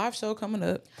 Oh, live show coming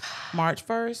up March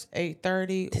 1st,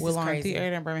 8:30. We're on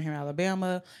Theater in Birmingham,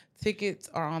 Alabama. Tickets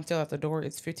are on sale at the door.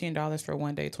 It's $15 for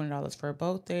one day, $20 for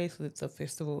both days. So it's a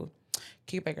festival.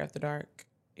 Kickback after dark.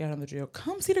 Y'all know the drill.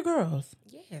 Come see the girls.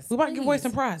 Yes. We about to give away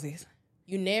some prizes.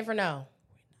 You never know.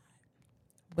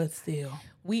 But still.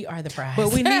 We are the prize.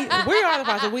 But we are the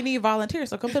prize. So we need volunteers.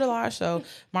 So come to the live show,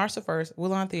 March the 1st,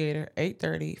 Woodlawn Theater,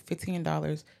 8:30,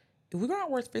 $15. If we're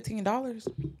not worth $15,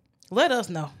 let us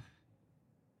know.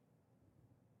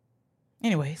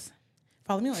 Anyways,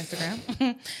 follow me on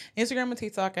Instagram. Instagram and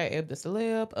TikTok at Eb the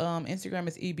Celeb. Instagram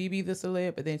is EBB the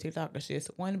Celeb, but then TikTok is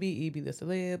just 1B EB the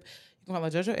Celeb. You can follow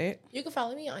JoJo at. You can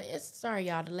follow me on Instagram. Sorry,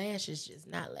 y'all. The lash is just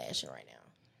not lashing right now.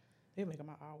 They're making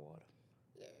my eye water.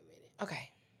 Okay.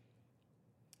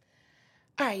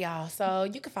 All right, y'all. So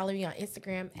you can follow me on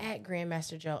Instagram at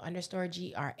GrandmasterJo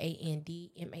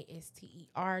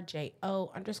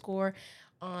 _GrandMasterJo_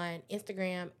 on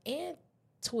Instagram and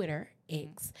Twitter,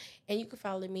 X. And you can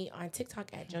follow me on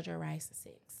TikTok at JoJo Rice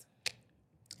 6.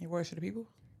 Any words for the people?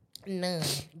 None.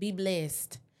 Be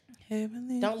blessed.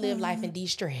 Heavenly Don't live life in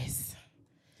de-stress.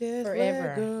 Just forever.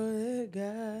 let go, let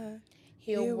God.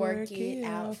 He'll work it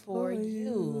out for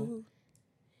you.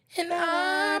 And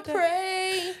I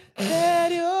pray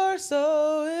that your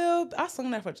soul will... I sung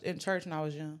that in church when I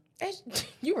was young.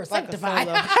 You were sanctified.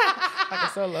 Like a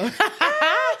solo. Love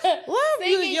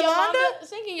you, Yolanda.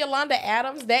 Singing Yolanda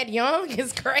Adams that young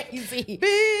is crazy.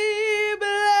 Be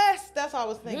blessed. That's what I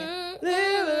was thinking.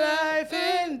 Live life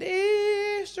in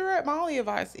distress. My only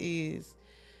advice is,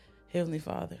 Heavenly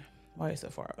Father, why are you so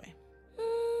far away?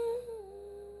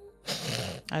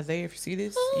 Isaiah, if you see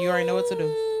this, you already know what to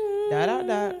do. Dot, dot,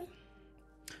 dot.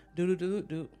 Do, do, do,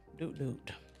 do, do, do.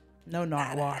 No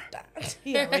narwhal.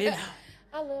 He already know.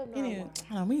 I love narwhal.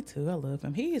 I know, me too. I love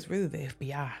him. He is really the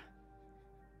FBI.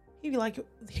 He'd be like,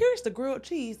 here's the grilled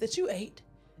cheese that you ate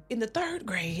in the 3rd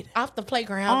grade. Off the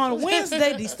playground. On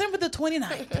Wednesday, December the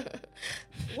 29th.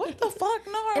 What the fuck,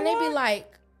 narwhal? And they be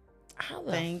like, how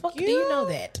the fuck do you know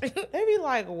that? They be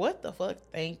like, what the fuck?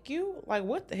 Thank you. Like,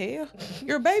 what the hell?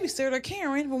 Your babysitter,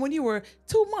 Karen, from when you were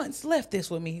 2 months, left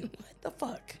this with me. What the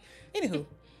fuck? Anywho,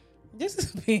 this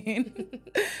has been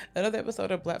another episode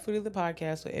of Black Foodie, the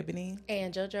podcast with Ebony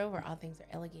and JoJo, where all things are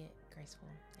elegant, graceful,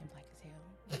 and black as hell.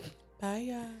 Bye,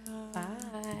 y'all.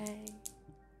 Bye.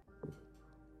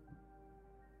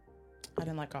 I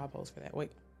didn't like all posts for that.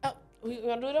 Wait. Oh, we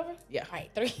gonna do it over? Yeah. All right,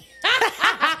 3.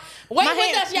 Wait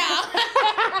with us, y'all.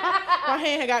 My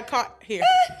hand had got caught here.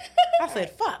 I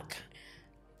said, fuck.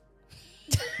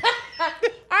 All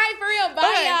right, for real.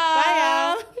 Bye, y'all. Bye,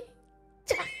 y'all.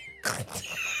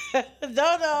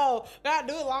 No. Gotta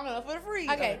do it long enough for the free.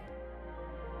 Okay.